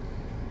on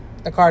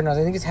the Cardinals.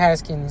 I think it's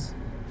Haskins.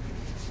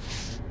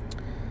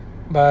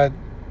 But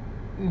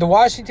the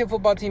Washington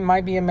football team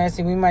might be a mess,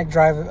 and we might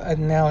drive a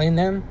nail in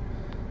them.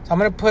 So I'm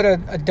going to put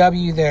a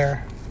W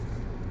there.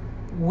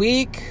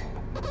 Week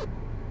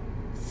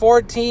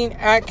 14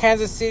 at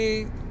Kansas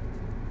City.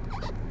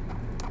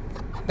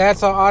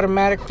 That's an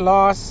automatic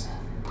loss.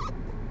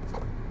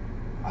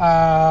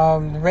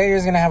 The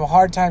Raiders are going to have a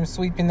hard time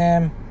sweeping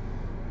them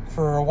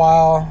for a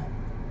while.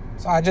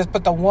 So I just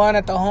put the one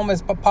at the home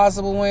as a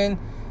possible win.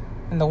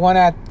 And the one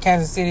at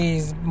Kansas City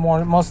is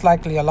most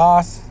likely a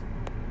loss.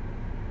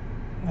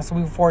 That's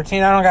week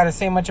 14. I don't got to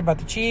say much about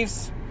the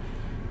Chiefs.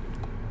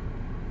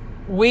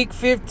 Week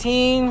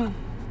 15.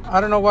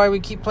 I don't know why we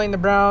keep playing the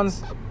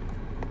Browns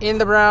in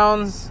the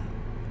Browns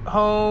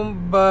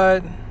home,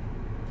 but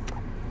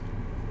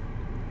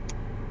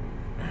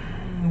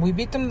we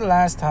beat them the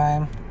last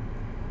time.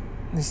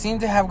 They seem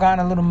to have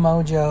gotten a little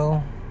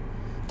mojo.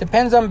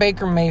 Depends on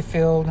Baker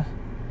Mayfield.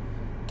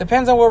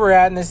 Depends on where we're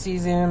at in this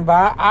season,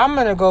 but I'm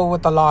going to go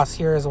with the loss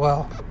here as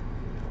well.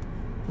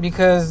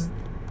 Because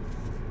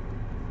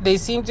they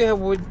seem to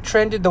have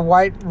trended the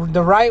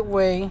right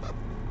way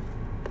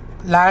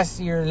last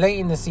year, late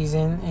in the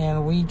season,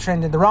 and we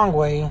trended the wrong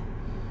way.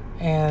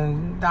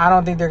 And I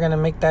don't think they're going to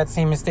make that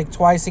same mistake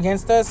twice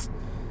against us.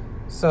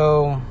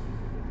 So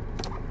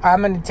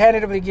I'm going to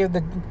tentatively give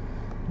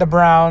the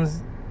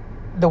Browns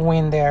the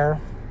win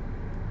there.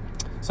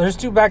 So there's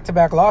 2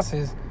 back-to-back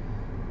losses.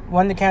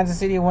 One to Kansas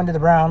City, one to the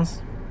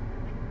Browns.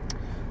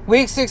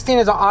 Week 16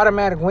 is an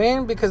automatic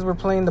win because we're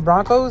playing the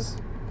Broncos.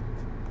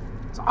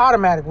 It's an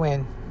automatic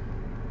win.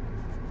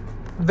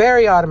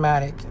 Very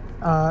automatic.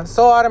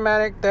 So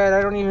automatic that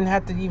I don't even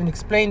have to even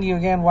explain to you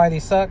again why they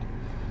suck.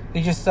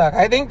 They just suck.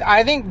 I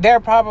think they're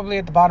probably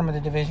at the bottom of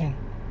the division.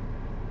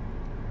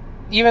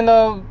 Even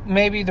though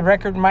maybe the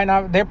record might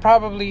not,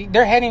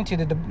 they're heading to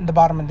the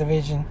bottom of the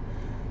division.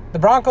 The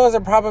Broncos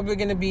are probably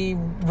going to be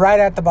right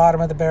at the bottom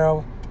of the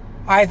barrel.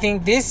 I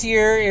think this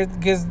year,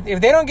 because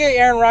if they don't get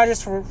Aaron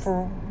Rodgers for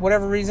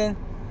whatever reason,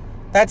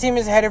 that team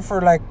is headed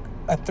for like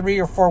a 3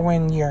 or 4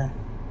 win year.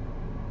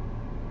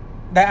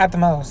 That at the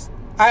most.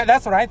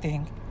 That's what I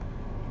think.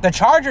 The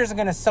Chargers are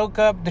going to soak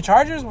up. The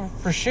Chargers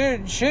for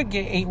sure should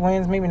get 8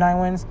 wins, maybe 9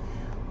 wins.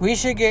 We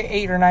should get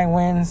 8 or 9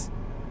 wins.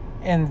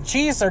 And the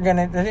Chiefs are going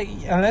to,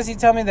 unless you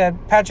tell me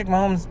that Patrick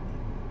Mahomes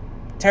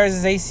tears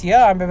his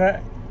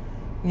ACL,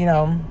 you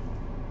know,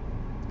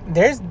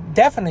 there's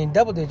definitely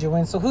double-digit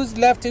wins. So who's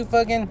left to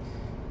fucking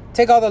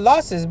take all the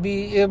losses?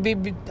 It'll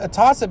be a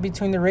toss-up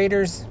between the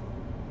Raiders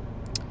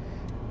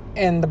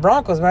and the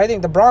Broncos. But I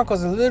think the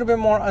Broncos are a little bit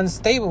more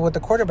unstable with the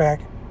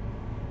quarterback.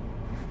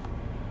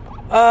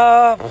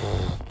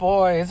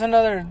 Boy, this is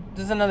another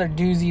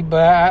doozy.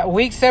 But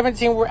week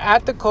 17, we're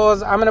at the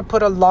Colts. I'm gonna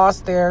put a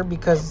loss there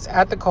because it's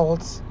at the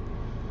Colts.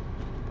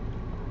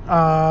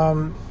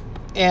 And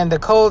the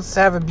Colts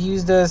have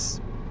abused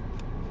us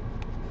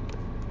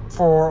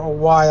for a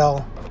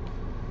while.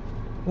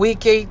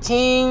 Week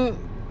 18,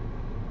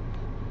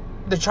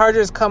 the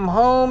Chargers come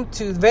home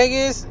to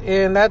Vegas,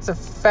 and that's a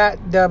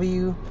fat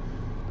W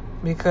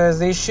because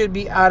they should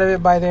be out of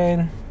it by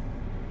then.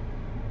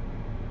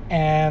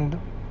 And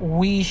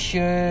we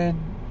should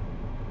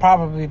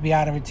probably be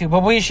out of it too.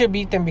 But we should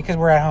beat them because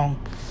we're at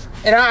home.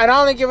 And I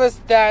only give us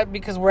that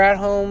because we're at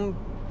home.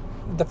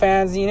 The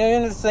fans, you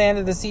know, it's the end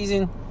of the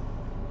season.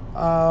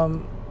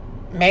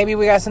 Maybe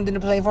we got something to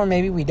play for.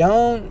 Maybe we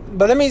don't.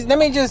 But let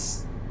me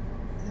just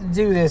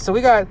do this. So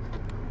we got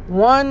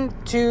 1,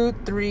 2,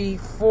 3,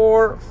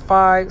 4,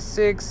 5,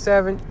 6,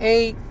 7,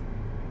 8,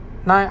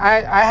 9.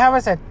 I have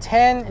us at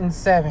 10 and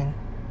 7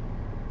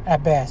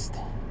 at best.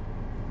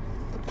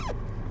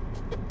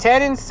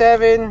 10 and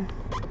 7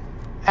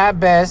 at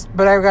best,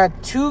 but I've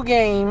got 2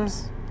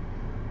 games,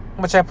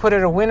 which I put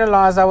at a win or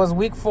loss. I was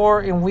week 4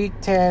 and week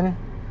 10,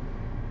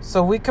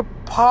 so we could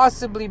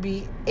possibly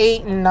be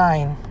 8 and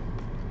 9.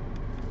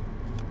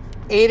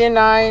 8 and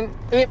 9,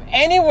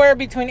 anywhere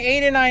between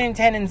 8 and 9 and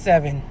 10 and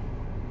 7.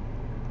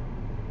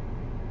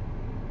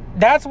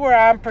 That's where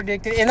I'm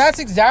predicting, and that's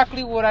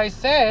exactly what I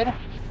said.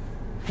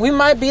 We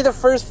might be the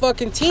first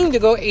fucking team to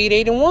go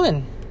 8 and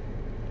 1.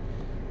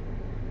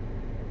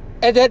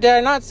 And did I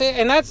not say?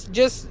 And that's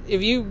just,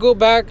 if you go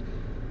back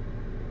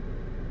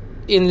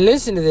and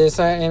listen to this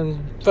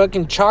and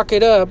fucking chalk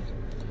it up,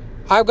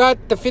 I've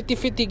got the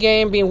 50-50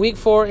 game being week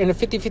 4 and the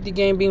 50-50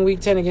 game being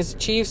week 10 against the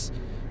Chiefs.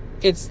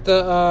 It's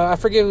the, I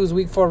forget who's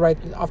week 4 right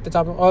off the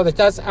top of,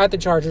 that's at the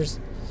Chargers.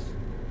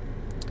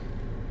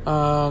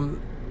 But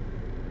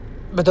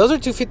those are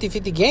 2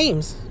 50-50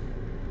 games.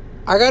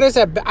 I got us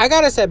at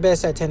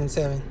best at 10 and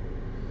 7.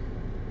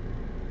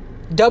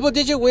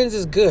 Double-digit wins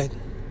is good.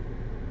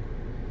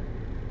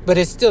 But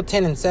it's still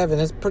 10-7.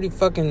 It's pretty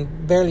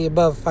fucking barely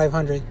above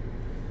 500.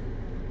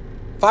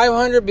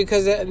 500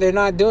 because they're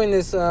not doing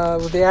this.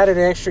 They added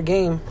an extra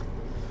game.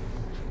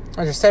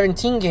 There's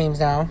 17 games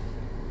now.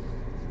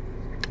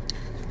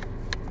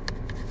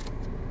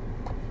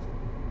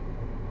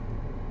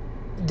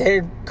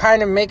 They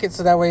kind of make it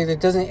so that way that it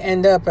doesn't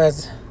end up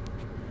as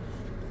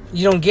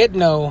you don't get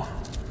no.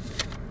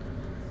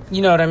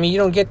 You know what I mean? You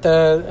don't get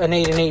an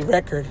 8-8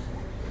 record.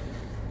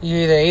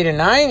 You're either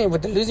 8-9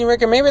 with the losing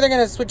record. Maybe they're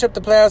gonna switch up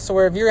the playoffs so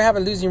where if you have a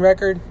losing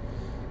record,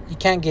 you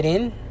can't get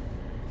in.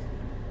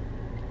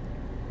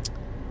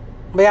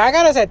 But yeah, I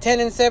got us at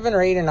 10-7 or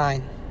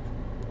 8-9.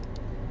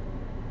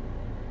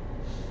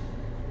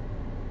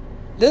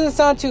 Doesn't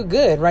sound too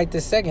good right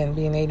this second,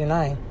 being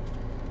 8-9.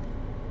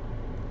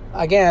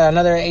 Again,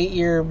 another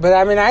 8-year. But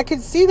I mean, I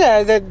could see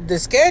that the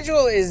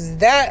schedule is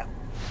that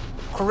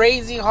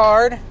crazy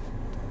hard.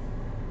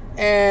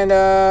 And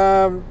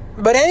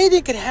but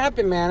anything could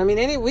happen, man. I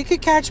mean, we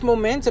could catch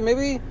momentum.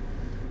 Maybe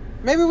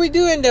we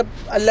do end up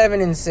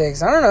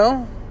 11-6. I don't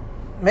know.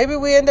 Maybe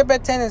we end up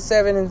at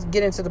 10-7 and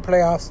get into the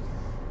playoffs.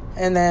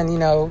 And then,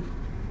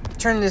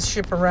 turn this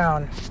ship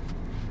around.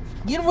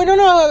 We don't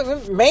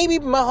know. Maybe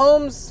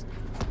Mahomes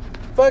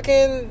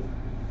fucking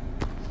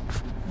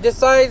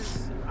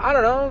decides, I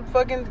don't know,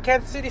 fucking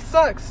Kansas City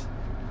sucks.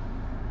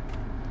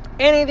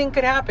 Anything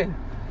could happen.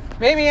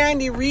 Maybe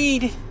Andy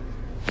Reid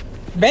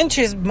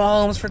benches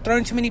Mahomes for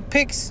throwing too many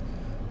picks.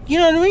 We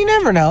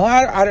never know.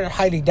 I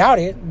highly doubt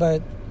it,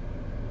 but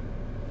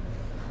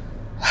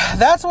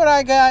that's what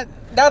I got.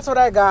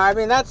 I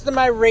mean, that's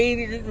my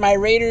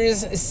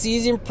Raiders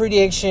season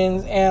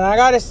predictions, and I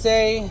gotta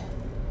say,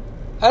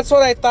 that's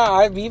what I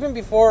thought. Even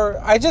before,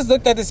 I just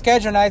looked at the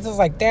schedule and I was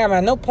like, damn,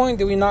 at no point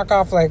did we knock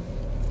off like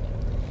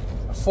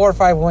 4 or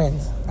 5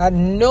 wins. At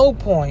no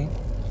point.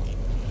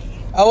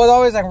 I was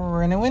always like,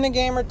 we're gonna win a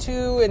game or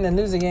two and then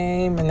lose a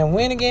game, and then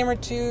win a game or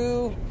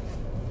two,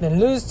 then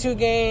lose 2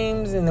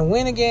 games, and then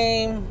win a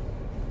game.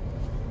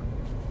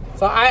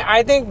 So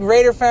I think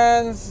Raider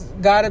fans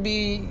gotta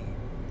be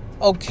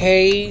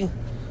okay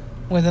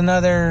with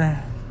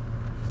another.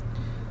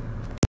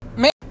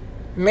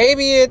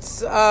 Maybe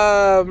it's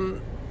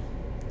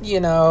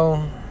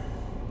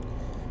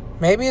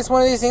maybe it's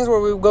one of these things where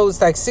we go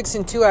like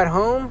 6-2 at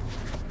home,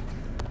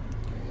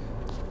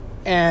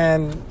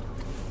 and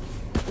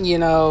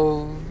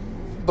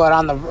but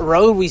on the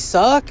road we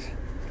suck.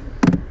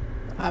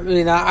 I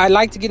mean, I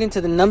like to get into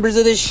the numbers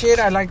of this shit.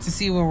 I like to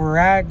see where we're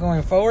at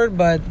going forward,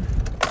 but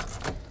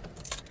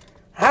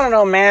I don't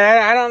know, man.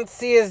 I don't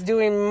see us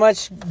doing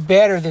much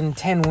better than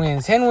 10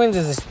 wins. 10 wins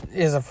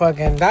is a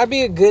fucking...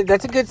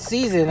 That's a good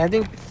season. I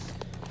think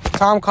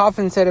Tom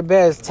Coughlin said it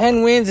best.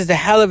 10 wins is a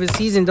hell of a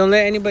season. Don't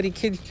let anybody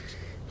kid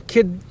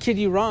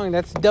you wrong.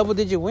 That's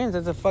double-digit wins.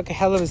 That's a fucking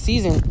hell of a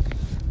season.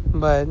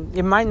 But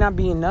it might not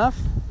be enough.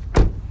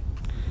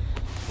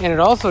 And it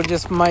also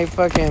just might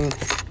fucking...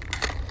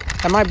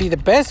 That might be the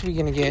best we're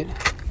going to get.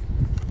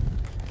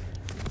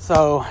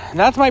 So,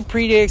 that's my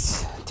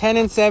predicts.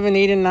 10-7,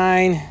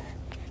 8-9...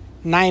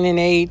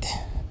 9-8,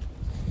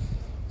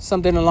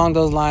 something along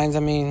those lines.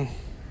 I mean,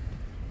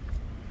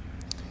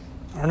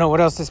 I don't know what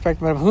else to expect,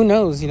 but who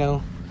knows,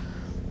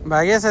 But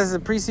I guess as the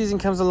preseason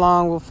comes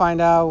along, we'll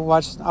find out.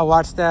 I'll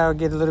watch that. I'll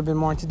get a little bit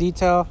more into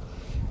detail,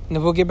 and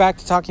then we'll get back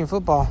to talking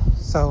football.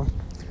 So,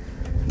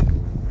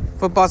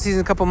 football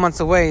season's a couple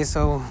months away,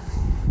 so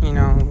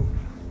I'm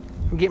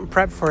getting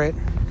prepped for it.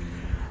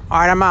 All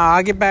right, I'm out.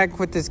 I'll get back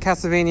with this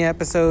Castlevania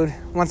episode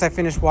once I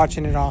finish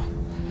watching it all.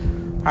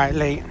 All right,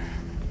 late.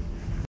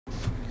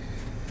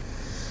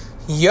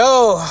 Yo,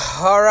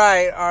 all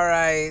right.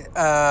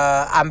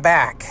 I'm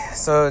back.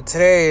 So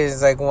today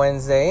is like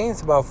Wednesday.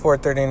 It's about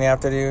 4:30 in the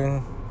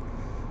afternoon.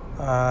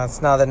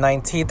 It's now the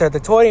 19th or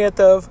the 20th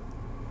of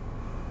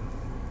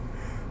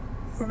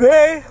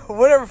May,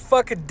 whatever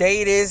fucking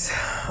day it is.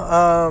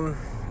 Yeah,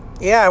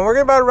 and we're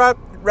about to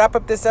wrap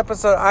up this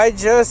episode. I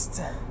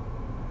just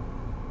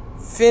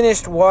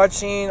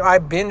I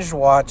binge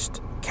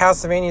watched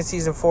Castlevania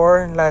Season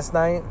 4 last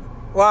night.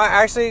 Well,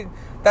 actually...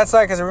 That's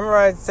because remember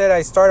I said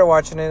I started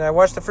watching it. I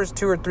watched the first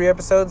 2 or 3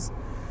 episodes,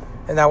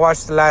 and I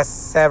watched the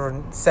last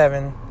 7.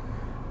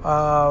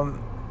 I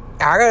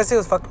gotta say it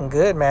was fucking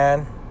good,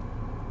 man.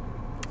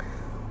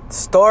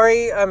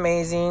 Story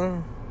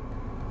amazing,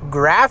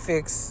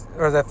 graphics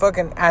or the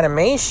fucking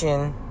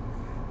animation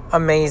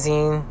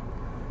amazing,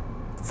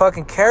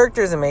 fucking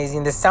characters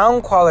amazing, the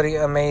sound quality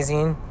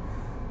amazing,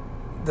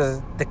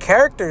 the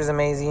characters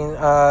amazing.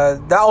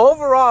 The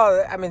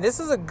overall, I mean, this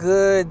is a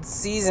good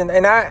season,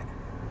 and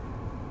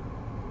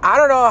I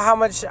don't know how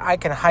much I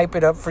can hype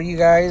it up for you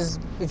guys.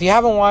 If you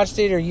haven't watched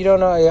it or you don't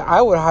know,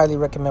 I would highly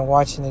recommend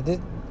watching it.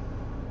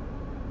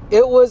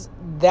 It was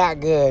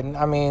that good.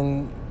 I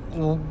mean,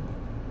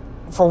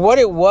 for what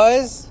it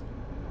was,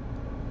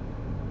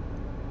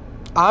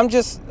 I'm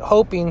just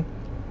hoping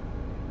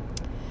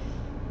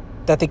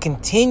that they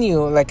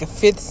continue like a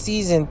 5th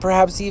season,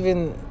 perhaps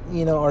even,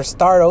 or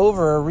start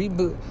over or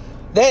reboot.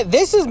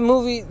 This was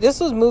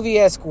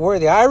movie-esque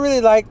worthy. I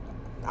really like.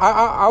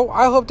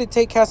 I hope they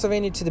take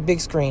Castlevania to the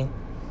big screen.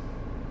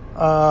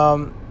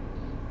 And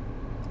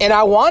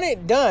I want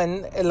it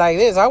done like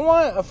this. I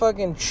want a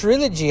fucking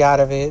trilogy out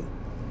of it.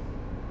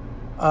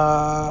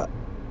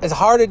 It's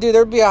hard to do.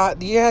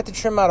 You have to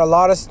trim out a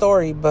lot of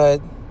story,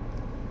 but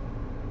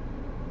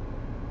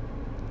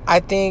I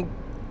think,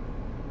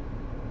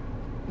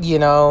 you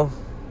know,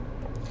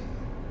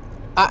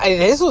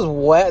 this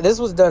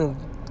was done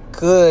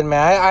good,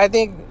 man. I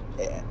think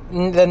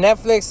the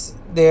Netflix,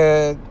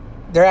 their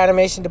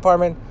animation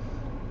department,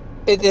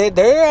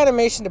 their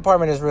animation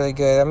department is really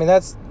good. I mean,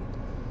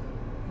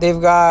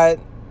 they've got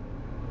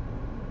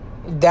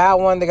that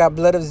one. They got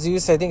Blood of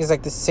Zeus. I think it's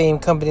like the same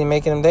company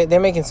making them.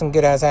 They're making some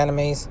good ass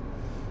animes,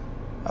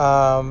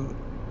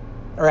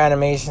 or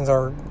animations,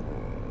 or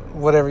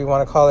whatever you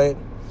want to call it.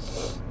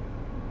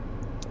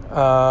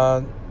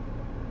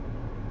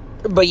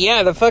 But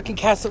yeah, the fucking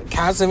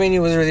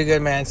Castlevania was really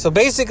good, man. So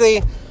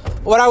basically,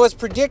 what I was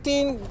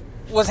predicting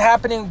was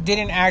happening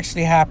didn't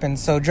actually happen.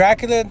 So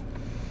Dracula,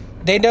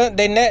 they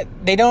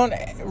don't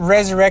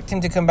resurrect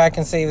him to come back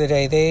and save the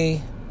day.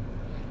 They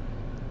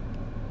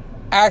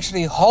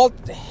actually halt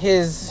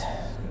his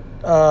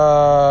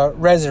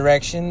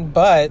resurrection,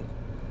 but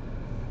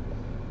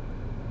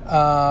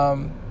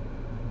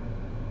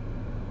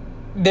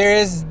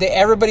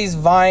everybody's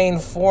vying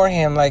for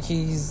him. Like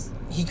he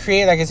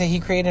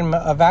created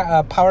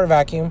a power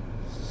vacuum.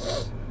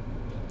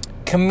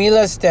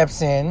 Camila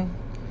steps in,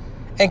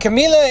 and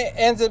Camila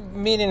ends up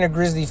meeting a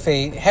grisly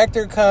fate.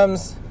 Hector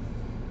comes,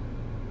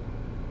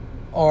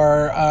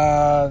 or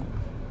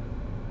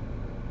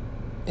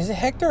is it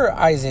Hector or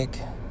Isaac?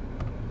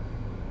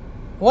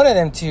 One of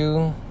them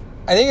two.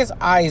 I think it's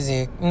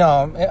Isaac.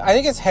 No, I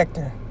think it's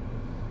Hector.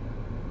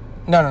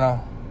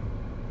 No.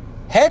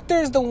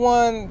 Hector's the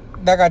one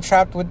that got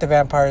trapped with the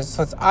vampires.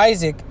 So it's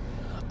Isaac.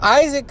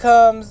 Isaac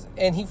comes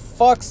and he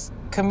fucks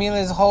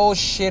Camila's whole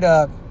shit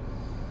up.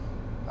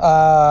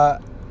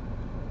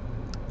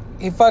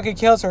 He fucking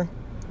kills her.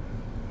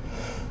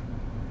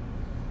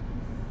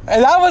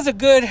 And that was a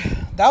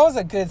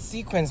good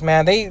sequence,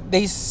 man.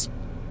 They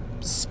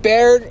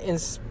spared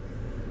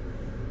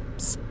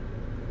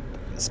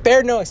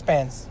no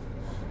expense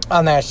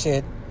on that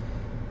shit.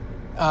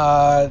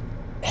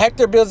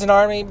 Hector builds an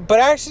army, but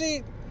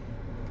actually,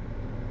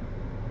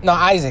 no,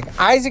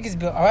 Isaac is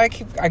built.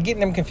 I'm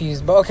getting them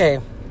confused, but okay.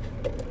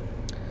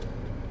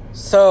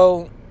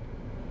 So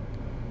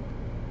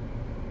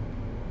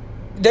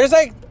there's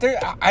I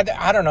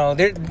don't know.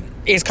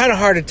 It's kind of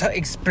hard to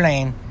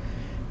explain.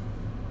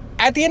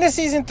 At the end of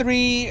season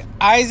 3,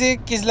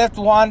 Isaac is left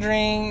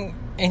wandering,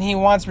 and he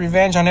wants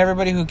revenge on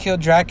everybody who killed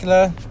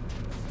Dracula.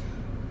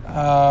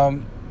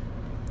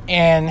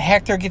 And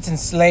Hector gets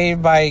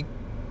enslaved by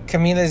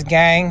Camila's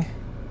gang.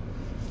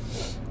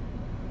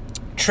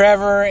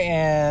 Trevor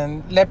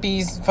and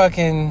Lepi's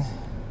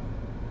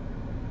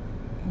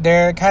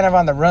they're kind of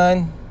on the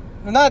run.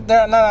 They're not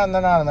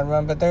on the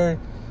run, but they're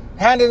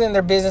handling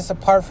their business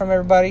apart from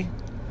everybody.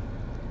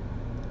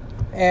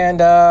 And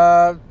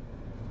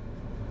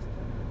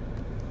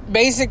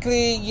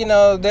basically, you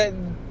know, that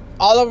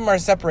all of them are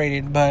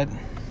separated, but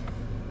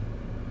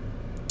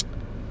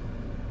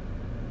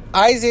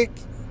Isaac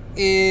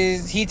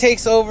he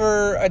takes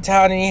over a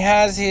town, and he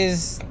has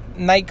his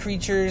night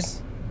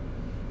creatures,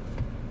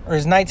 or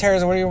his night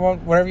terrors, or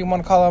whatever you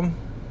want to call them.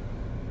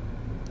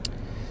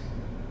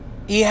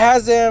 He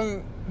has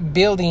them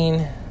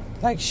building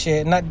like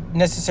shit, not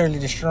necessarily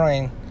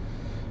destroying.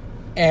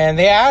 And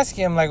they ask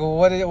him, like,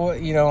 one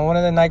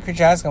of the night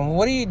creatures ask him,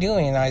 "What are you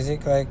doing,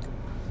 Isaac? Like,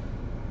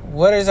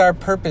 what is our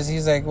purpose?"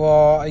 He's like,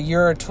 "Well,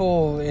 you're a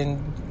tool,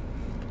 and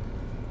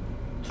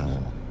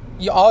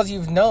all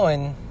you've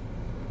known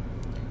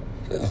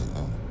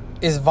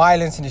is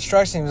violence and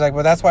destruction." He's like,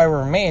 "Well, that's why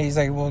we're made." He's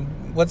like, "Well,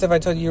 what's if I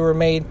told you were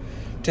made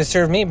to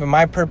serve me, but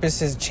my purpose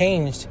has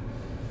changed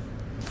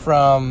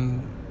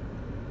from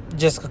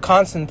just a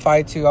constant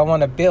fight to I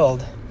want to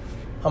build.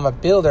 I'm a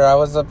builder. I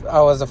was a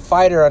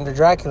fighter under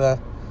Dracula,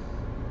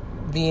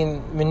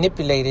 being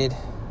manipulated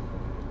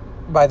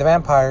by the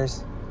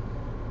vampires."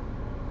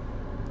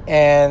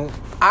 And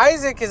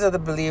Isaac is of the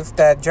belief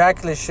that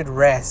Dracula should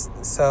rest,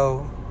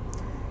 so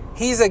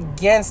he's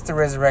against the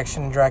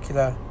resurrection of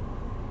Dracula.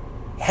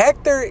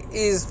 Hector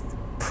is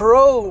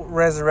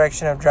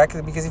pro-resurrection of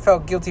Dracula because he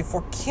felt guilty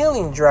for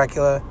killing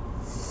Dracula.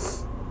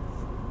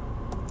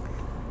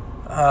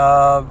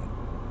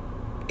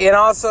 And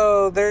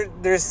also,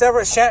 there's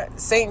several...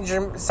 Saint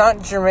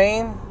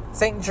Germain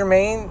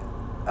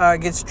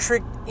gets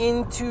tricked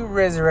into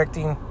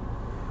resurrecting,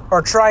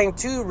 or trying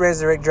to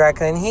resurrect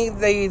Dracula, and he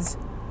leads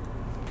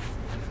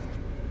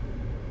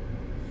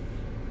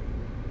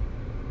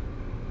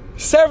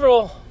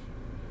several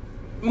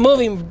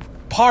moving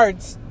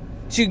parts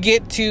to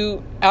get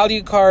to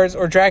Alucard's,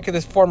 or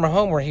Dracula's, former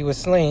home where he was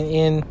slain,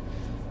 in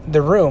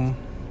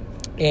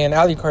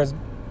Alucard's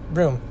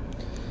room.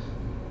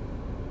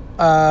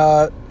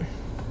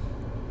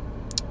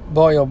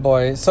 Boy, oh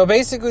boy. So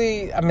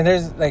basically, I mean,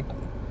 there's like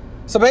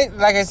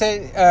I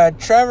said,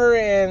 Trevor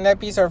and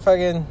Lepis are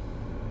fucking...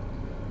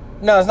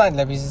 No, it's not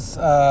Lepis,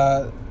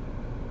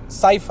 it's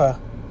Cypher.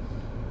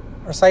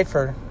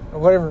 or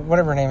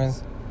whatever her name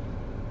is.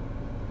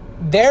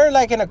 They're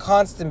like in a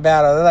constant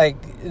battle. They're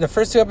like, the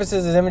first 2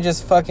 episodes of them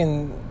just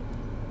fucking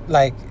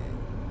like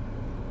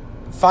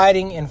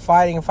fighting.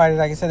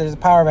 Like I said, there's a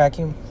power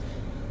vacuum.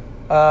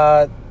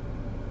 And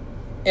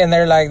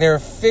they're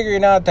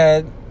figuring out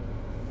that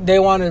they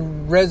want to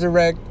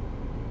resurrect.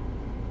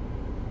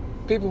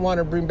 People want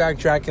to bring back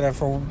Dracula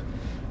for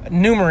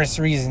numerous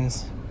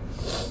reasons.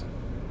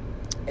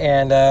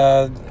 And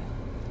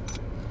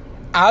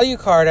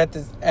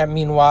Alucard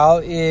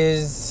meanwhile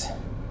is,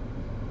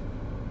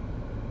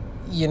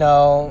 you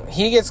know,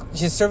 he gets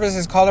his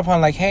services called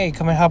upon, like, hey,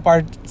 come and help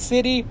our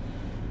city.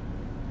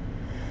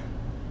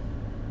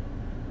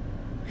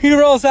 He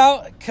rolls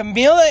out.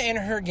 Camilla and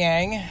her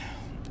gang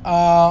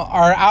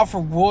are out for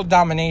world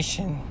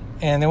domination,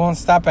 and they won't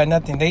stop at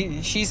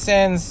nothing. She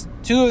sends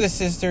 2 of the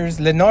sisters.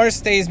 Lenore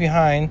stays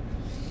behind.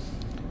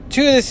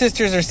 2 of the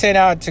sisters are sent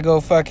out to go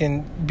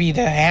fucking be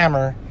the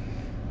hammer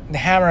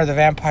of the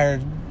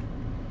vampire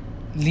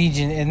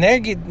legion, and they're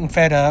getting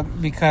fed up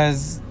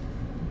because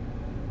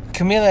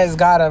Camilla has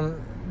got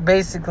them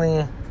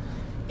basically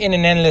in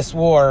an endless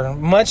war,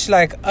 much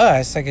like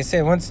us. Like I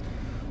said, once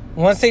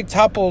they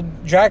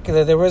toppled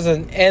Dracula, there was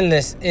an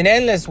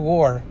endless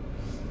war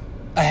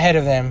ahead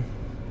of them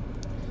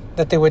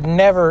that they would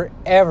never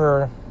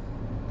ever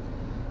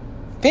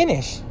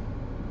finish.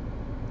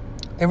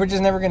 They were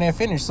just never going to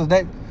finish. So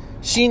that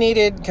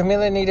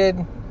Camilla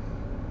needed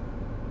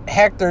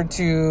Hector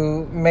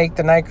to make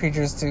the night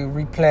creatures to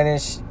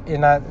replenish,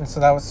 and so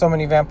that was so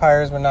many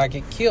vampires would not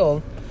get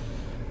killed.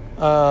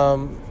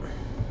 So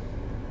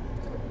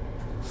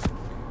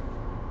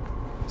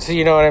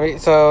you know what I mean.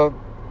 So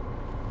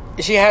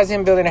she has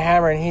him building a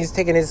hammer, and he's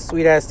taking his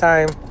sweet ass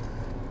time.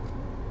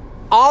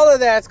 All of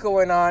that's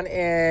going on,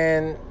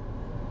 and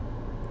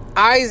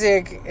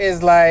Isaac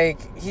is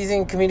like, he's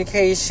in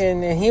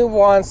communication, and he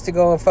wants to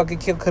go and fucking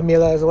kill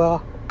Camilla as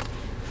well.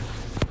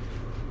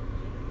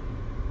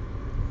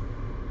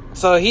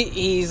 So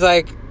he's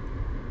like,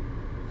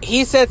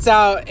 he sets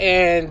out,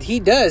 and he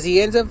does. He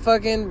ends up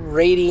fucking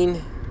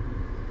raiding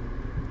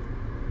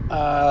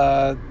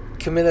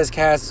Camilla's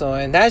castle,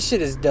 and that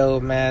shit is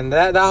dope, man.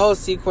 That whole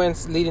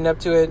sequence leading up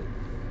to it.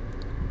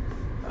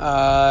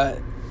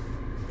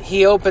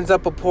 He opens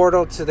up a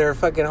portal to their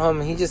fucking home,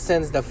 and he just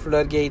sends the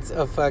floodgates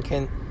of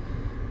fucking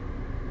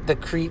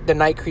the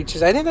night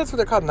creatures. I think that's what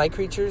they're called, night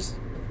creatures.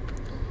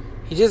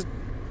 He just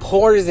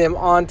pours them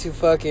onto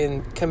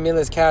fucking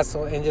Camilla's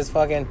castle, and just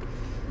fucking,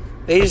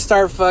 they just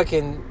start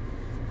fucking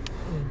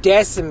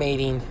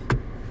decimating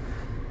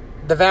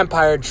the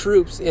vampire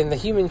troops and the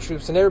human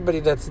troops and everybody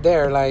that's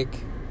there. Like,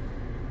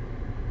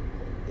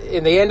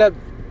 and they end up,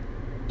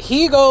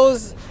 he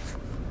goes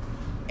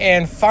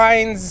and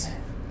finds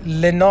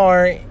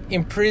Lenore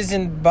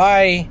imprisoned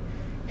by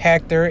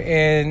Hector,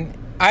 and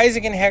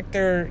Isaac and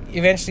Hector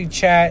eventually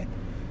chat,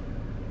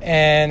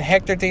 and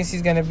Hector thinks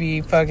he's gonna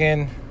be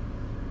fucking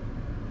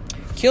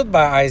killed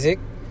by Isaac,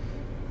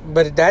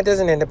 but that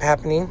doesn't end up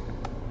happening.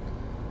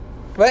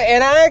 But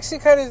and I actually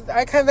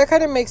that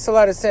kind of makes a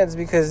lot of sense,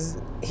 because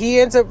he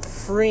ends up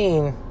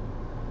freeing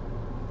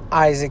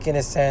Isaac in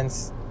a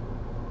sense,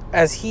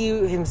 as he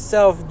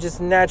himself just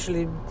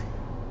naturally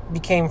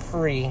became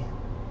free.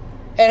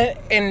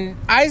 And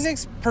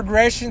Isaac's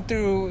progression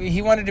through,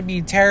 he wanted to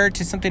be terror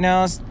to something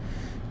else,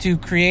 to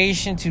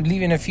creation, to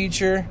leaving a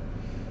future,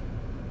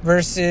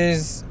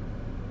 versus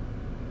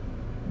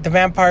the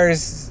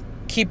vampires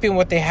keeping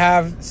what they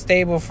have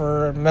stable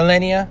for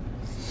millennia.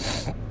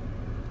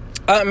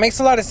 It makes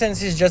a lot of sense,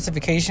 his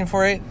justification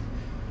for it.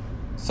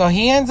 So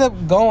he ends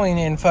up going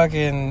and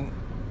fucking,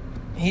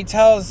 he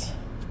tells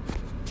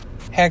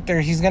Hector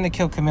he's gonna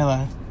kill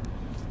Camilla,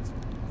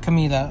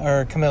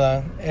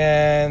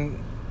 and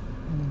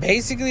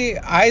basically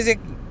Isaac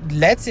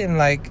lets him,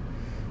 like,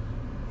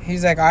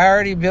 he's like, I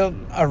already built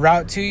a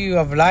route to you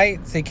of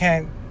light, so they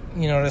can't,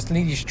 just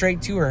lead you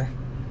straight to her.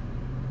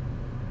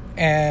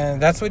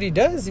 And that's what he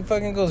does. He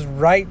fucking goes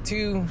right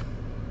to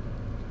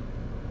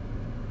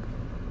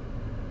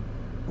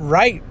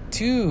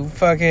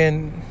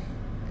fucking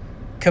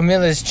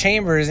Camilla's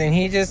chambers, and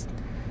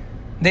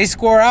they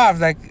score off.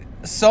 Like,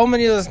 so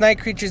many of those night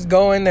creatures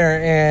go in there,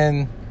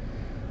 and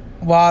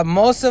while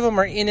most of them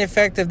are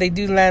ineffective, they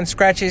do land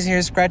scratches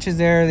here, scratches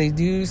there. They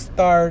do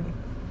start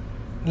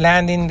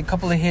landing a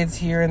couple of hits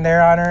here and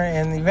there on her,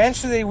 and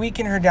eventually they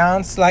weaken her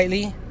down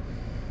slightly,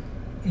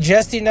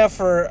 just enough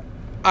for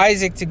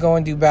Isaac to go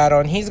and do battle.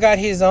 And he's got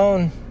his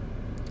own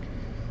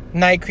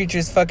night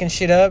creatures fucking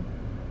shit up,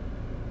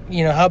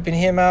 helping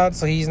him out,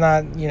 so he's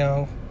not,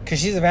 because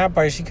she's a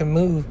vampire, she can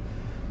move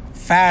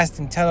fast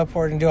and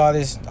teleport and do all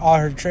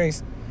her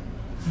tricks.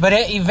 But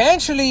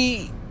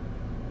eventually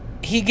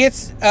he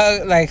gets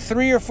like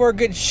 3 or 4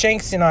 good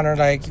shanks in on her.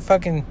 Like,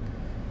 fucking,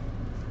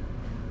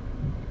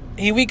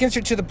 he weakens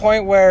her to the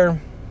point where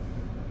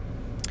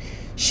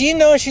she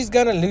knows she's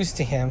gonna lose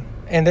to him,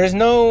 and there's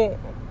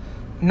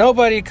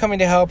nobody coming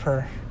to help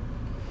her.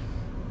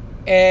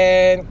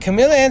 And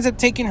Camilla ends up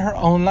taking her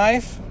own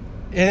life,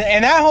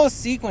 and that whole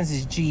sequence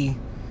is G.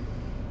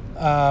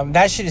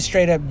 That shit is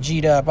straight up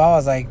G'd up. I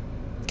was like,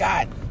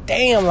 God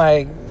damn,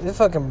 like, it's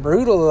fucking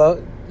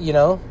brutal, you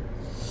know?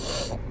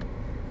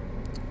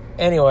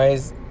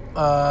 Anyways,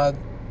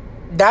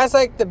 that's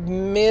like the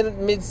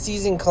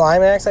mid-season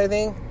climax, I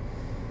think,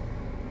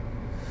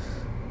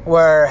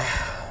 where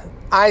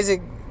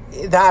Isaac,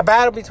 the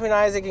battle between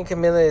Isaac and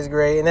Camilla is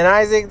great. And then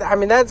Isaac, I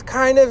mean, that's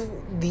kind of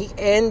the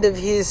end of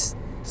his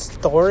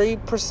story,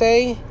 per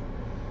se.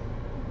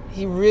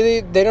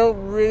 They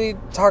don't really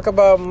talk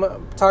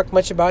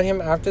much about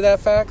him after that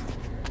fact.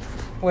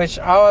 Which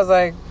I was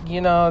like, you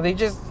know,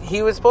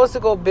 he was supposed to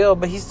go build,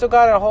 but he's still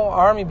got a whole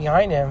army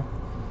behind him.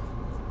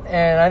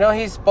 And I know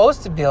he's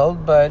supposed to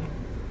build, but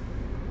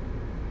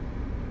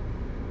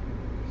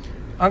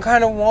I'm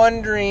kind of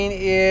wondering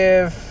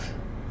if,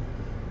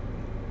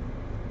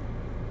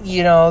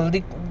 you know,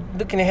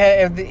 looking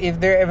ahead,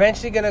 if they're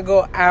eventually going to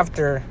go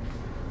after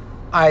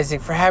Isaac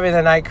for having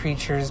the night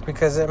creatures,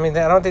 because, I mean,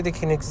 I don't think they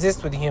can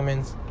exist with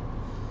humans.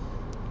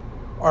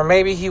 Or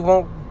maybe he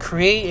won't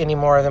create any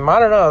more of them. I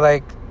don't know,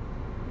 like,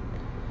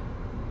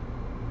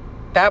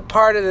 that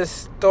part of the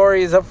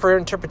story is up for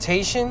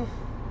interpretation.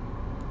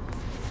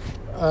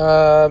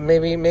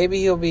 Maybe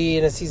he'll be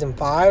in a season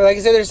 5. Like I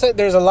said,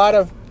 there's a lot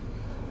of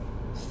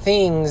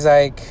things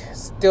like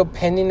still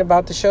pending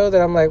about the show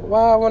that I'm like,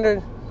 wow, I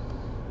wonder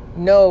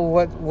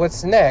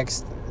what's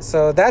next.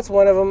 So that's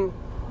one of them.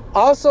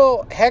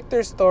 Also,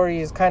 Hector's story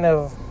is he kind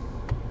of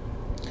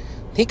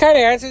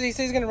answers. He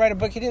says he's gonna write a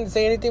book. He didn't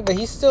say anything, but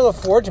he's still a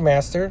forge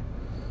master.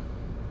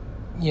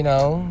 You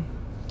know.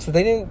 So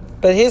they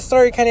didn't, but his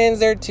story kind of ends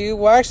there too.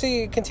 Well,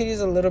 actually, it continues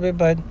a little bit,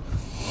 but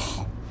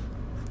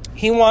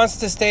he wants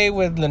to stay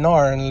with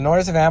Lenore, and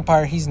Lenore's a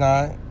vampire. He's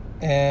not,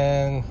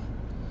 and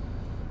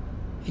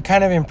he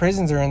kind of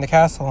imprisons her in the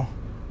castle.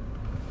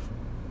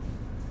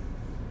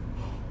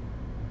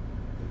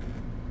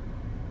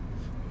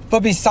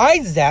 But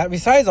besides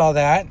all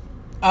that,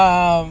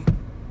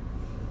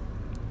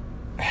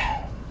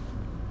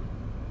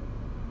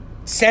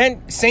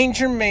 Saint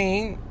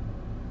Germain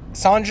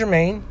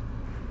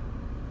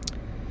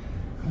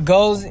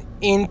goes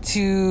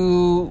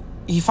into,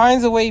 he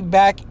finds a way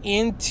back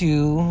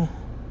into,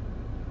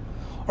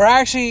 or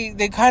actually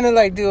they kind of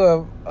like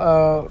do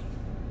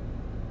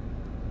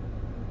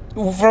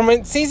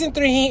from season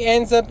 3 he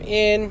ends up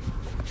in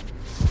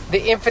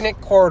the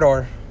Infinite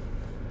Corridor.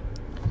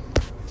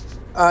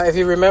 If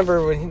you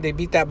remember when they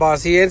beat that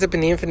boss, he ends up in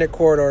the Infinite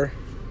Corridor,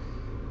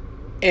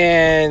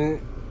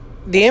 and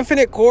the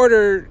Infinite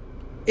Corridor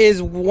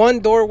is one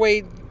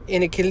doorway,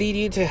 and it can lead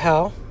you to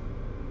hell,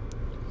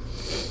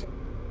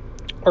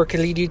 or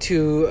can lead you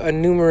to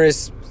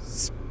numerous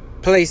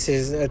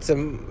places. It's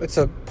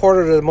a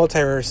portal to the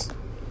multiverse.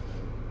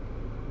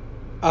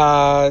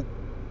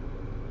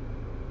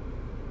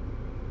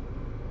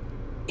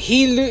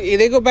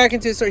 They go back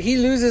into the story. He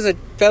loses a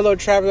fellow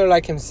traveler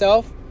like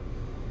himself.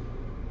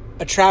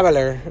 A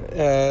traveler.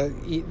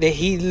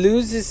 He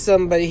loses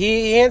somebody.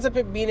 He ends up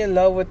being in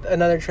love with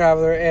another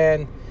traveler,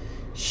 and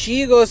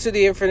she goes to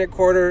the Infinite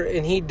Corridor,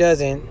 and he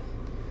doesn't.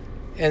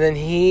 And then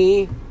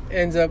he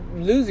ends up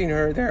losing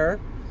her there.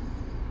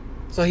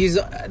 So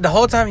the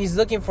whole time he's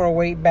looking for a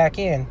way back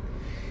in.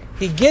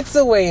 He gets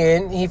a way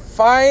in. He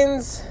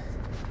finds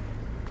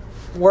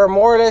where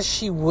more or less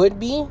she would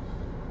be.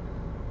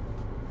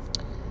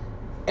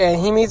 And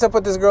he meets up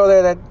with this girl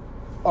there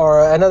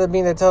or another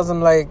being that tells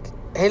him, like,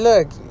 hey,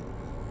 look,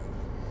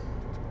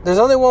 there's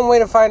only one way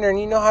to find her, and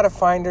you know how to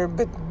find her,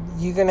 but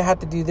you're going to have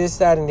to do this,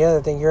 that, and the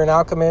other thing. You're an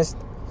alchemist.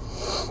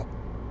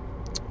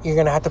 You're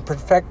going to have to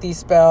perfect these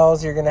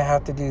spells. You're going to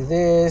have to do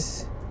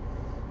this.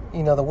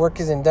 You know, the work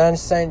isn't done,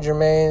 Saint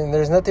Germain, and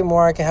there's nothing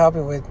more I can help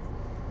you with.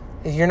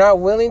 If you're not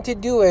willing to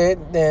do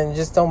it, then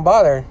just don't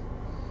bother.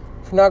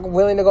 If you're not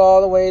willing to go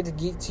all the way to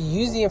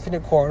use the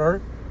Infinite Corridor,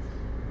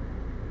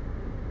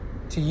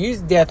 to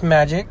use death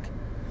magic,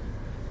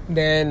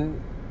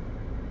 then,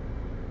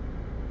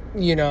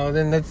 you know,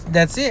 then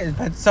that's it.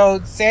 But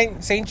so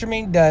Saint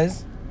Germain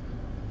does.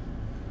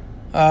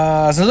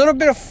 There's a little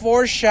bit of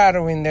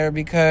foreshadowing there,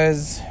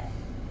 because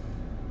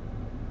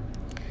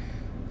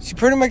she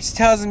pretty much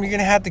tells him you're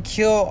gonna have to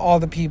kill all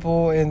the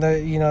people, and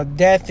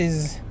death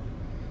is,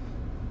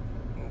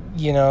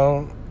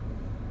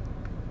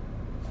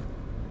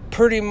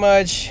 pretty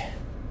much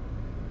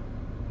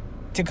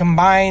to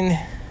combine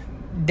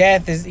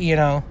death is,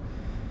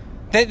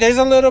 there's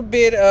a little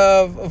bit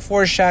of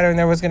foreshadowing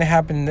there what's gonna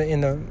happen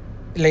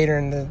later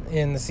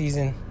in the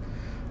season,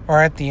 or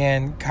at the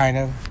end, kind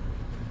of.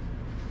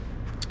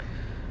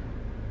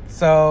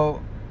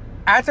 So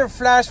after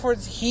flash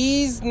forwards,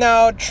 he's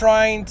now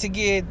trying to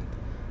get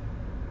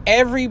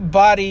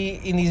everybody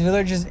in these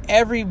villages,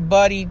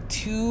 everybody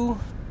to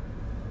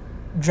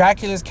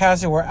Dracula's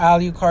castle where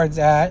Alucard's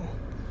at.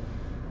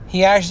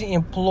 He actually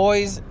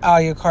employs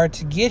Alucard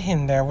to get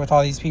him there with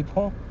all these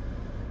people.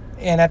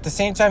 And at the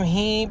same time,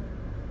 he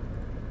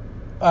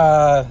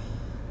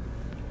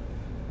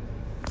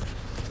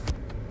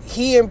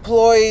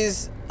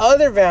employs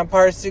other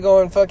vampires to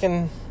go and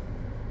fucking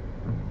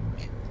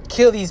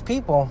kill these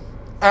people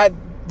at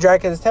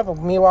Dracula's temple.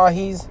 Meanwhile,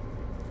 he's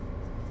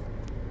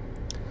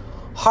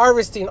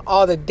harvesting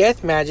all the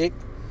death magic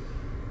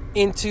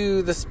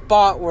into the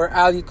spot where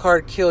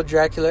Alucard killed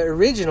Dracula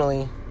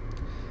originally.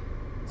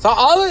 So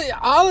all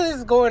of this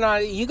is going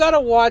on. You gotta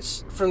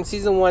watch from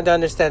season 1 to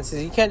understand. So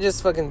you can't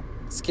just fucking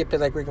skip it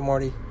like Rick and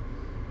Morty.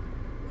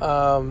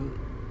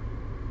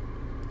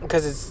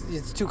 Because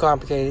it's too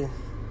complicated.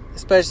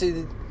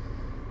 Especially,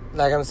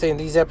 like I'm saying,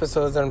 these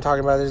episodes that I'm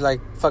talking about, they're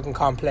like fucking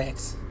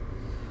complex.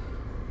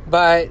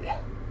 But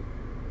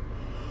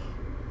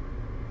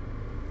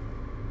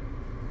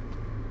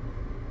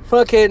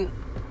fucking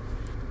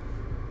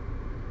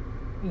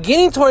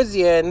getting towards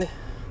the end,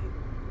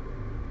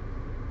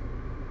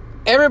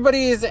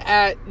 everybody is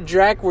at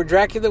where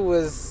Dracula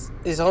was,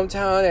 his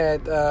hometown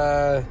at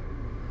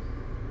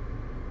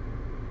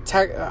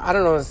I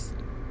don't know.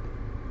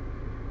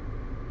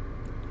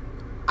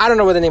 I don't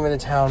know what the name of the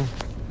town.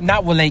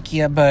 Not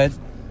Wallachia, but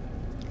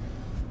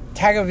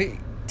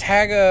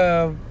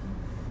Taga,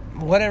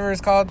 whatever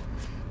it's called.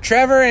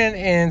 Trevor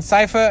and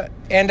Sypha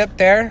end up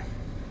there,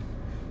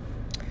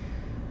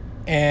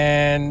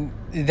 and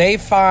they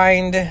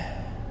find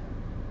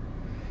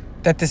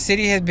that the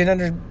city has been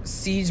under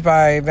siege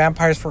by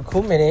vampires for a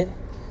cool minute,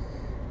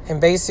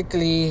 and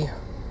basically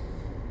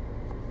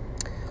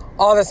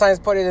all the signs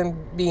pointed in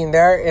being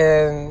there,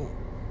 and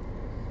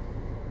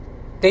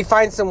they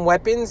find some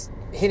weapons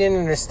hidden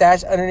in their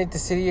stash underneath the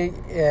city,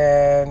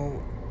 and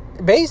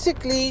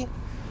basically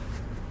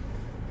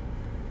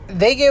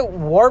they get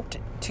warped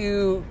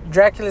to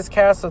Dracula's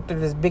castle through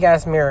this big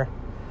ass mirror.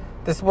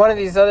 This one of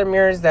these other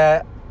mirrors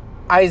that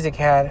Isaac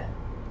had.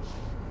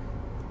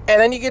 And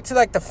then you get to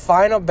like the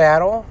final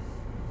battle,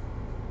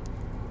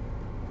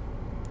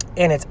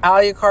 and it's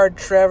Alucard,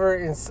 Trevor,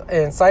 and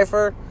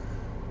Sypha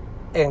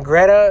and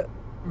Greta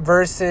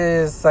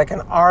versus like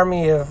an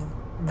army of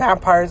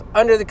vampires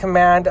under the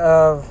command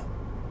of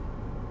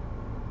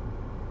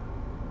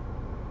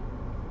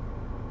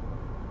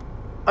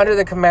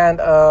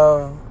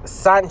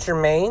Saint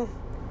Germain,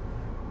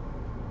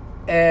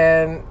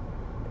 and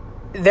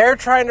they're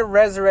trying to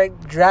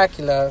resurrect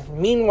Dracula.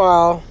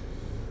 Meanwhile,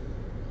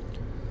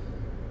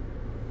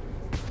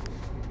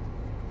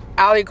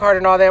 Alucard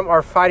and all them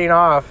are fighting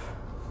off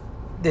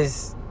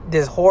this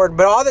horde,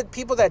 but all the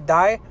people that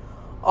die,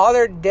 all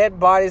their dead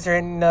bodies are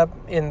ending up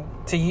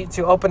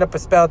to open up a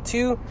spell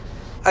to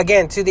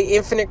the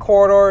infinite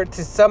corridor,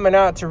 to summon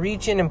out, to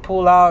reach in and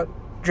pull out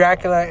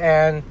Dracula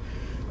and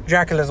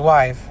Dracula's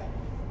wife.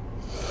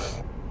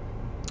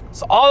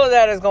 So all of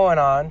that is going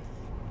on.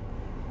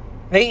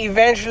 They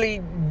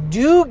eventually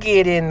do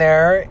get in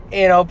there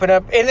and open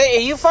up, and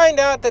you find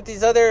out that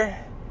these other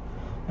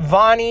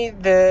Vani,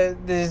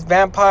 this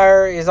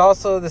vampire, is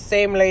also the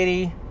same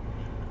lady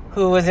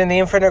who was in the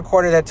Infinite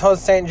Corridor that told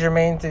Saint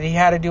Germain that he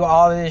had to do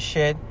all of this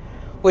shit,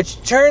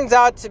 which turns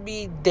out to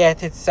be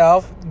Death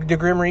itself, the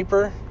Grim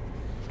Reaper.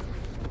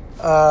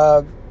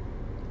 And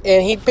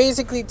he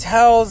basically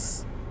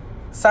tells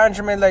Saint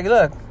Germain, like,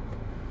 look,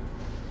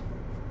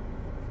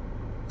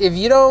 if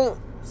you don't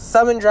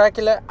summon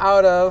Dracula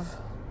out of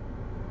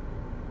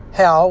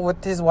hell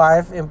with his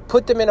wife and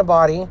put them in a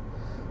body,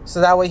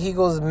 so that way he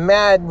goes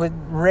mad with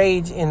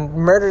rage and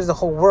murders the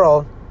whole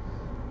world,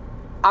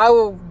 I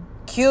will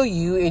kill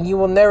you and you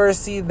will never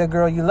see the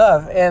girl you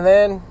love. And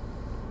then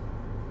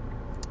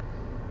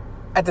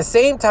at the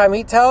same time,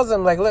 he tells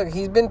him, like, look,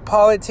 he's been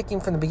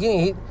politicking from the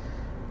beginning.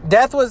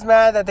 Death was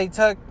mad that they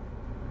took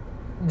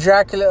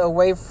Dracula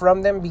away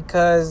from them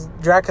because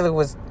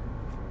Dracula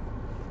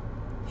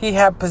he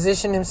had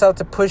positioned himself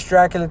to push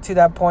Dracula to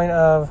that point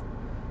of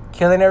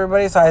killing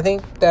everybody. So I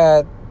think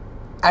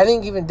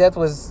even Death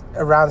was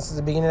around since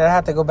the beginning. I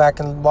have to go back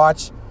and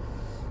watch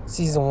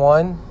season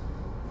 1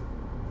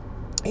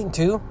 and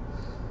 2.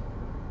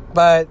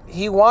 But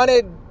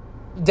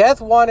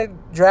Death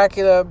wanted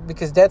Dracula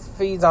because Death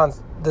feeds on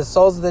the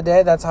souls of the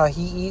dead. That's how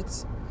he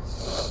eats.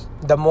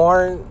 The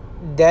more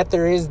death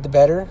there is, the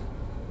better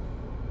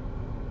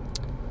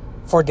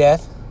for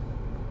Death.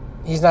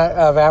 He's not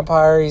a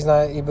vampire.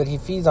 But he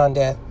feeds on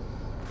death,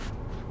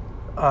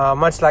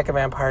 much like a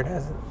vampire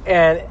does.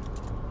 And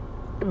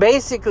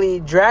basically,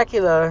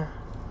 Dracula,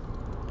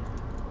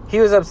 he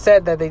was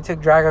upset that they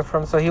took Dracula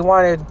from. So he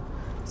wanted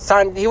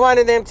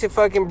them to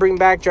fucking bring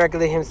back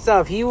Dracula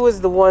himself. He was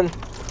the one,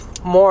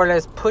 more or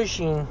less,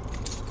 pulling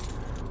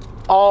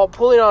all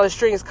the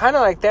strings, kind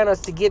of like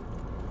Thanos, to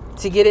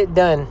get it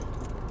done.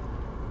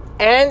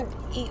 And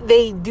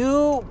they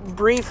do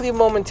briefly,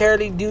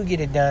 momentarily, get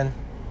it done.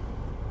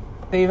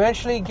 They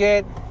eventually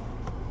get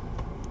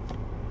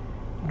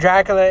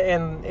Dracula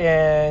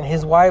and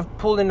his wife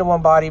pulled into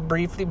one body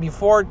briefly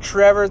before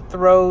Trevor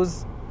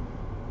throws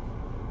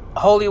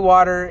holy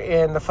water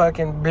and the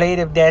fucking blade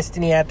of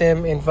destiny at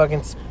them and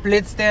fucking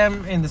splits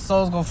them, and the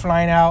souls go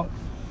flying out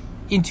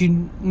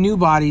into new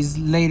bodies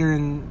later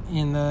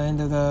in the end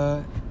of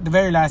the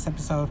very last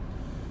episode.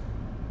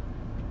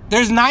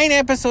 There's 9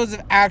 episodes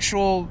of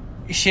actual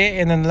shit,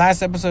 and then the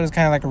last episode is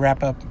kind of like a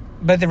wrap up.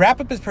 But the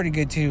wrap up is pretty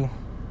good too.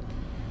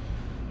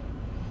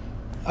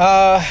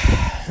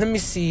 Let me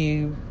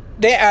see.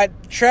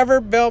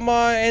 Trevor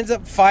Belmont ends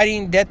up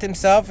fighting Death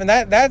himself, and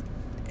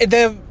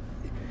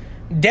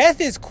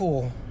Death is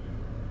cool.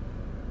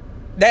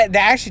 That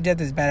actually Death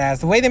is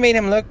badass. The way they made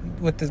him look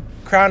with the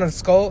crown of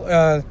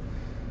skull,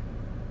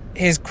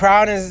 his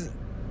crown is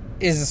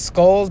a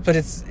skulls, but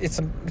it's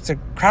a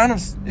crown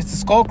of it's a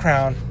skull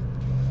crown.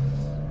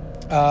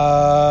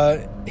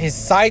 His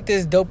scythe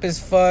is dope as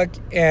fuck,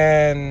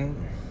 and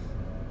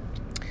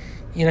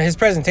you know his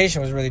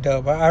presentation was really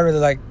dope. I really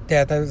like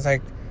Death. I was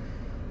like,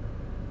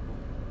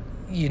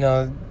 you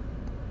know,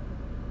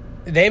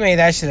 they made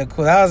that shit look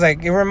cool. That was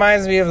like, it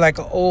reminds me of like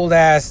an old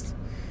ass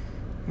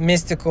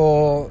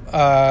mystical,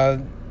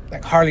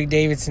 like Harley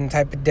Davidson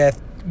type of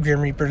Death,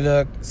 Grim Reaper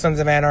look, Sons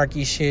of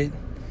Anarchy shit,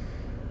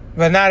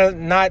 but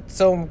not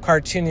so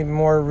cartoony,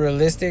 more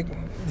realistic.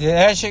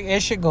 Yeah, that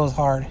shit goes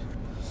hard.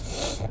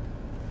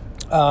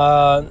 They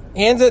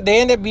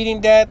end up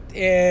beating Death,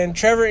 and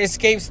Trevor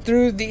escapes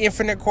through the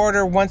Infinite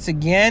Corridor once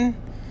again.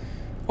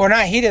 Or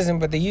not, he doesn't,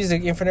 but they use the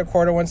Infinite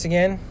Corridor once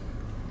again.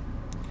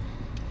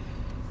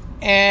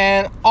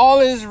 And all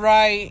is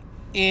right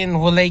in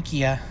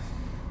Wallachia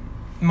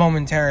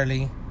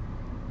momentarily.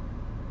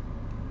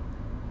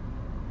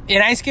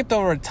 And I skipped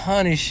over a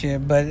ton of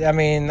shit, but I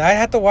mean, I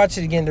had to watch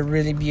it again to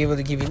really be able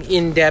to give you an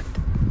in-depth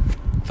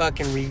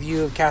fucking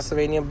review of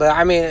Castlevania. But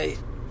I mean,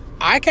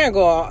 I can't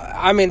go.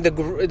 I mean, the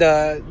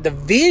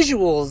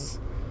visuals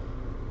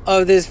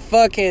of this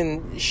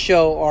fucking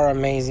show are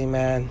amazing,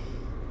 man.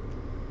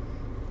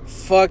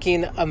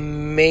 Fucking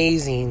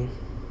amazing.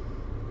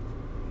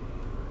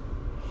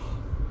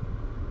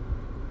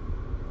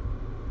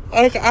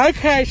 I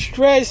can't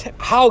stress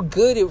how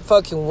good it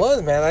fucking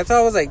was, man. I thought,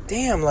 I was like,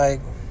 damn, like,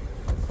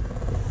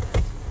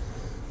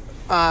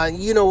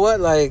 you know what,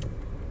 like,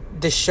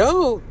 the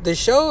show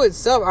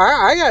itself,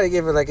 I gotta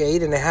give it like an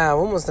 8.5,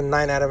 almost a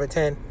 9 out of a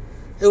 10.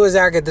 It was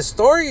that good. The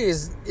story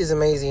is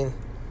amazing.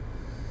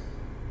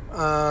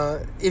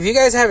 If you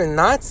guys haven't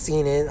not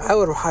seen it, I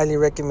would highly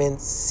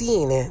recommend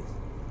seeing it.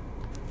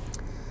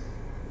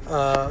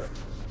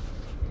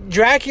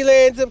 Dracula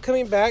ends up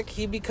coming back.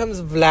 He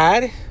becomes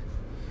Vlad,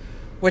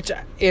 which,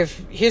 if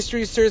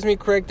history serves me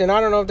correct, and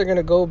I don't know if they're going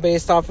to go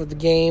based off of the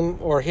game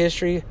or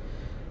history,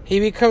 he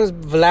becomes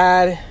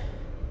Vlad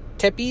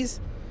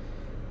Tepes.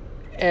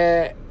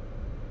 And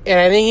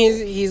I think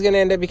he's going to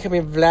end up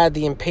becoming Vlad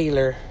the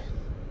Impaler.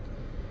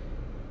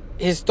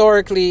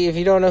 Historically, if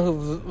you don't know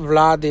who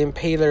Vlad the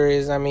Impaler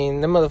is, I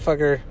mean, the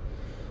motherfucker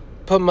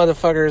put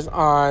motherfuckers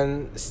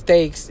on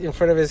stakes in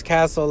front of his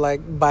castle,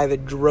 like, by the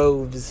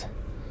droves.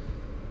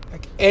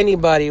 Like,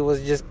 anybody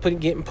was just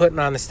getting put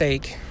on the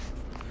stake.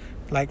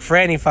 Like, for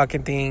any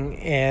fucking thing.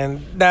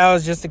 And that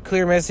was just a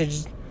clear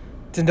message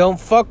to don't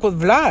fuck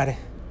with Vlad.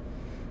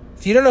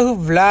 If you don't know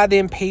who Vlad the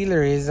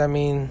Impaler is, I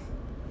mean,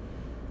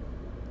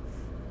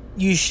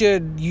 you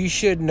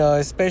should know,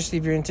 especially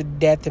if you're into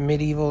death and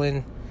medieval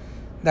and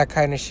that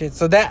kind of shit.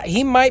 So that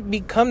he might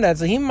become that.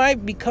 So he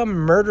might become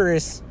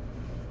murderous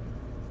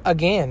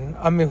again.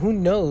 I mean, who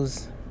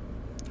knows?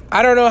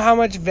 I don't know how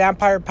much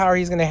vampire power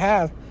he's gonna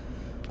have,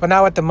 but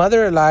now with the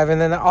mother alive, and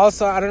then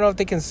also I don't know if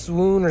they can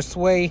swoon or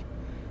sway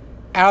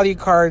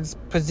Alucard's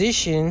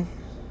position,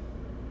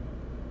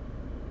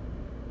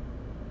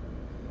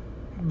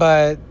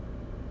 but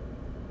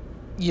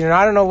you know,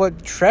 I don't know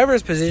what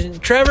Trevor's position.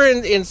 Trevor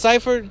and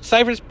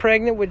Cypher's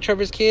pregnant with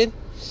Trevor's kid.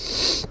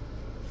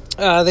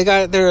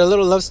 They're a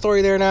little love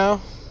story there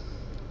now.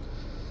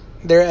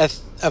 They're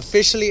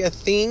officially a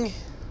thing.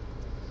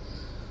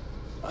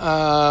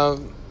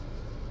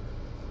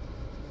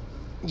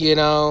 You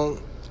know,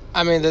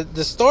 I mean,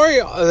 the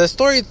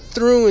story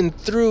through and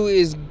through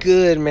is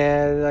good,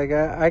 man. Like,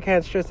 I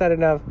can't stress that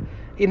enough.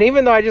 And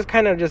even though I just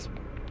kind of just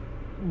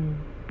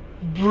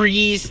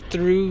breezed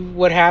through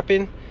what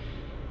happened,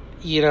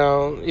 you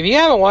know, if you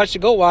haven't watched it,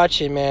 go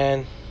watch it,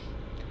 man.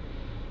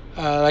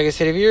 Like I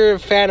said, if you're a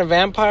fan of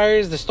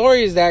vampires, the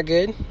story is that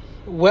good.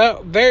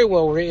 Well, very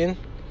well written.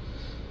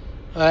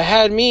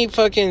 Had me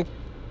fucking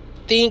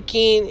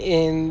thinking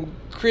and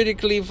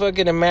critically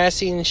fucking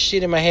amassing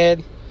shit in my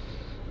head,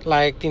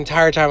 like, the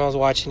entire time I was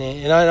watching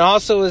it. And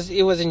also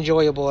it was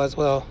enjoyable as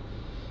well.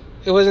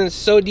 It wasn't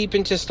so deep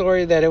into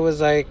story that it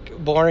was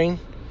like boring,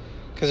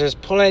 because there's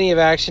plenty of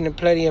action and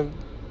plenty of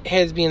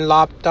heads being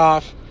lopped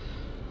off,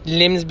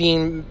 limbs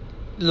being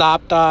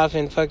lopped off,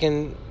 and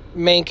fucking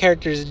main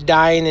characters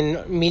dying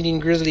and meeting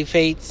grisly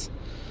fates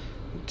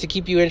to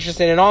keep you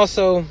interested. And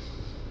also,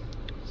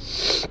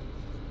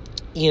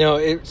 you know,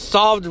 it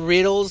solved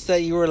riddles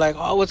that you were like,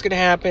 oh, what's gonna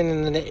happen?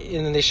 And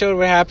then they showed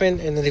what happened,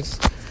 and then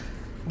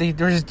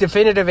there's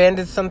definitive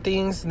ended some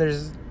things, and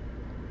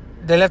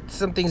they left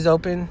some things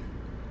open.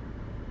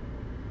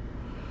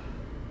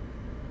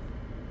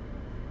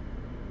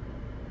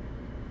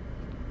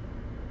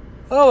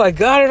 Oh my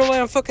god, I don't know why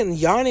I'm fucking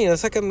yawning.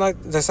 That's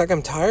like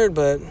I'm tired,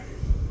 but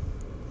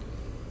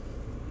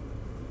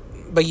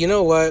you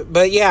know what?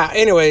 But yeah,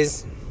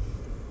 anyways.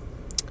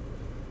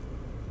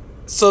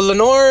 So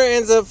Lenore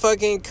ends up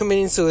fucking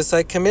committing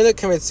suicide. Camilla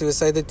commits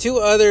suicide. The two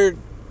other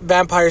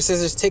vampire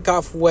sisters take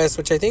off west,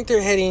 which I think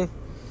they're heading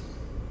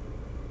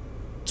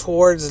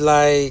towards,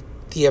 like,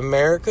 the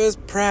Americas,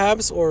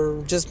 perhaps,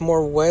 or just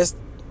more west.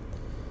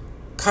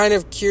 kind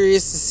of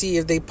curious to see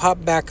if they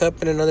pop back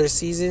up in another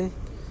season.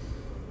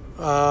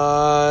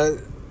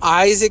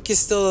 Isaac is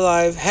still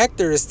alive.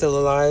 Hector is still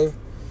alive.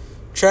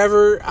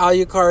 Trevor,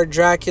 Alucard,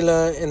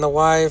 Dracula, and the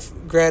wife,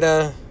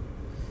 Greta,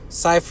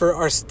 Cypher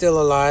are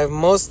still alive.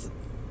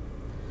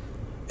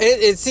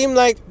 It seemed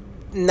like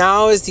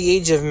now is the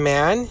age of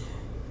man.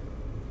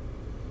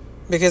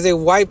 Because they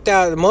wiped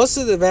out... Most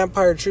of the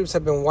vampire troops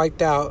have been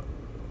wiped out.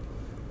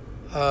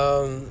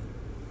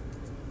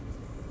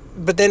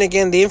 But then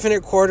again, the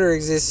Infinite Quarter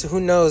exists. Who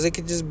knows? They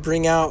could just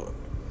bring out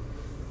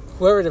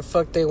whoever the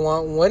fuck they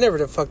want, whenever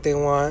the fuck they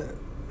want.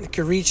 They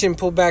could reach and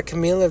pull back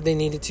Camila if they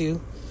needed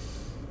to.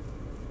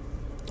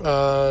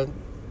 So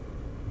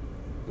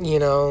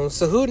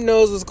who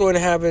knows what's going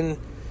to happen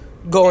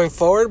going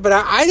forward. But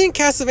I think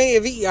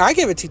Castlevania, I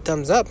give it 2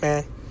 thumbs up,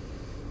 man.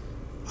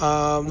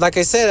 Like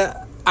I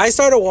said, I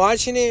started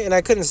watching it and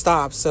I couldn't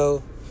stop.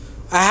 So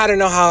I had to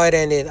know how it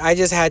ended. I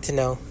just had to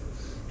know.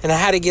 And I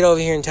had to get over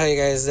here and tell you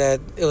guys that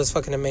it was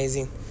fucking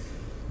amazing.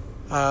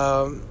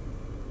 The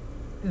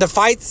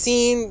fight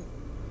scene,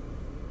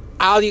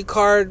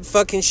 Alucard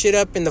fucking shit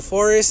up in the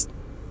forest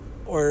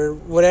or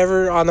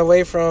whatever on the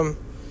way from,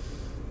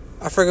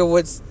 I forget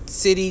what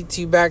city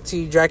back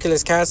to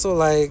Dracula's castle.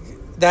 Like,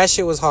 that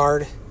shit was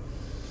hard.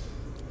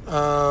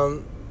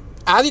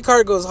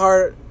 Alucard goes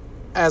hard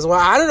as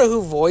well. I don't know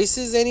who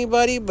voices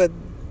anybody, but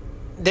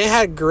they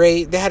had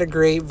a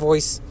great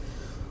voice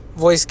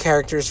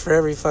characters for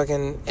every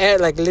fucking,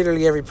 like,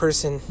 literally every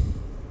person.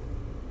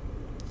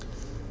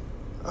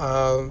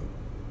 The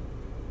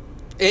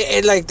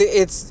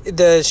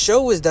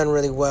show was done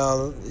really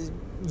well,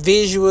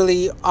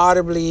 visually,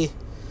 audibly,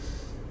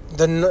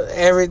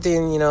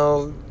 everything.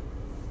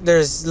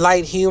 There's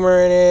light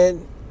humor in it,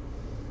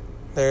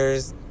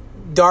 there's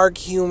dark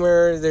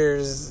humor,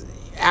 there's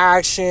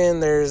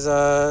action, there's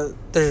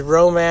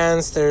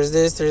romance, there's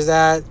this, there's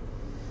that.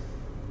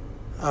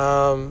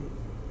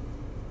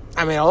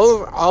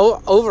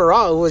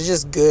 Overall, it was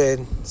just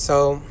good.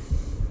 So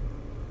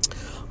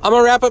I'm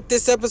gonna wrap up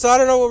this episode. I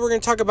don't know what we're gonna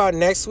talk about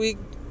next week,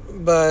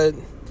 but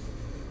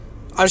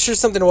I'm sure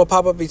something will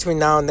pop up between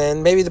now and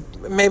then. Maybe the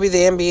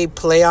NBA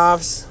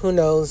playoffs. Who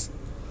knows?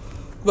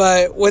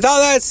 But with all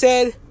that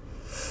said,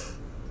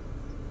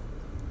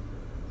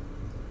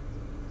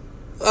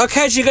 I'll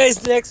catch you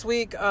guys next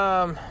week.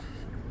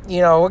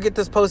 We'll get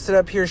this posted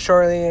up here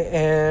shortly,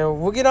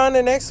 and we'll get on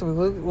to next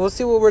week. We'll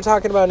see what we're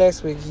talking about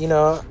next week.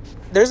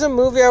 There's a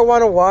movie I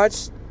want to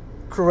watch,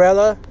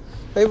 Cruella.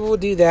 Maybe we'll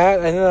do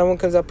that. I know that one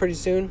comes up pretty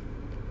soon.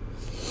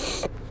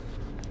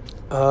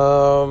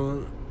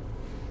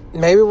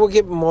 Maybe we'll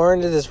get more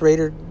into this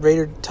Raider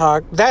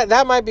talk.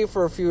 That might be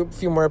for a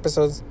few more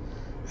episodes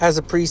as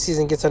the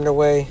preseason gets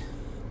underway.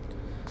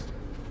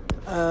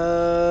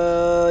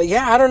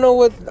 I don't know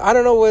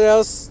what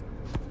else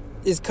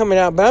is coming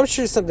out, but I'm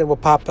sure something will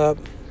pop up.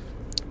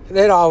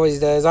 It always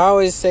does. I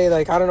always say,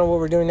 like, I don't know what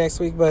we're doing next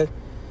week, but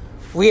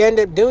we end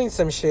up doing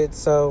some shit.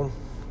 So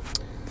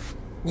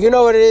you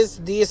know what it is.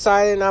 D is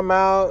silent. I'm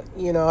out.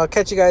 I'll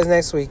catch you guys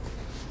next week.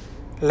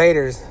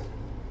 Laters.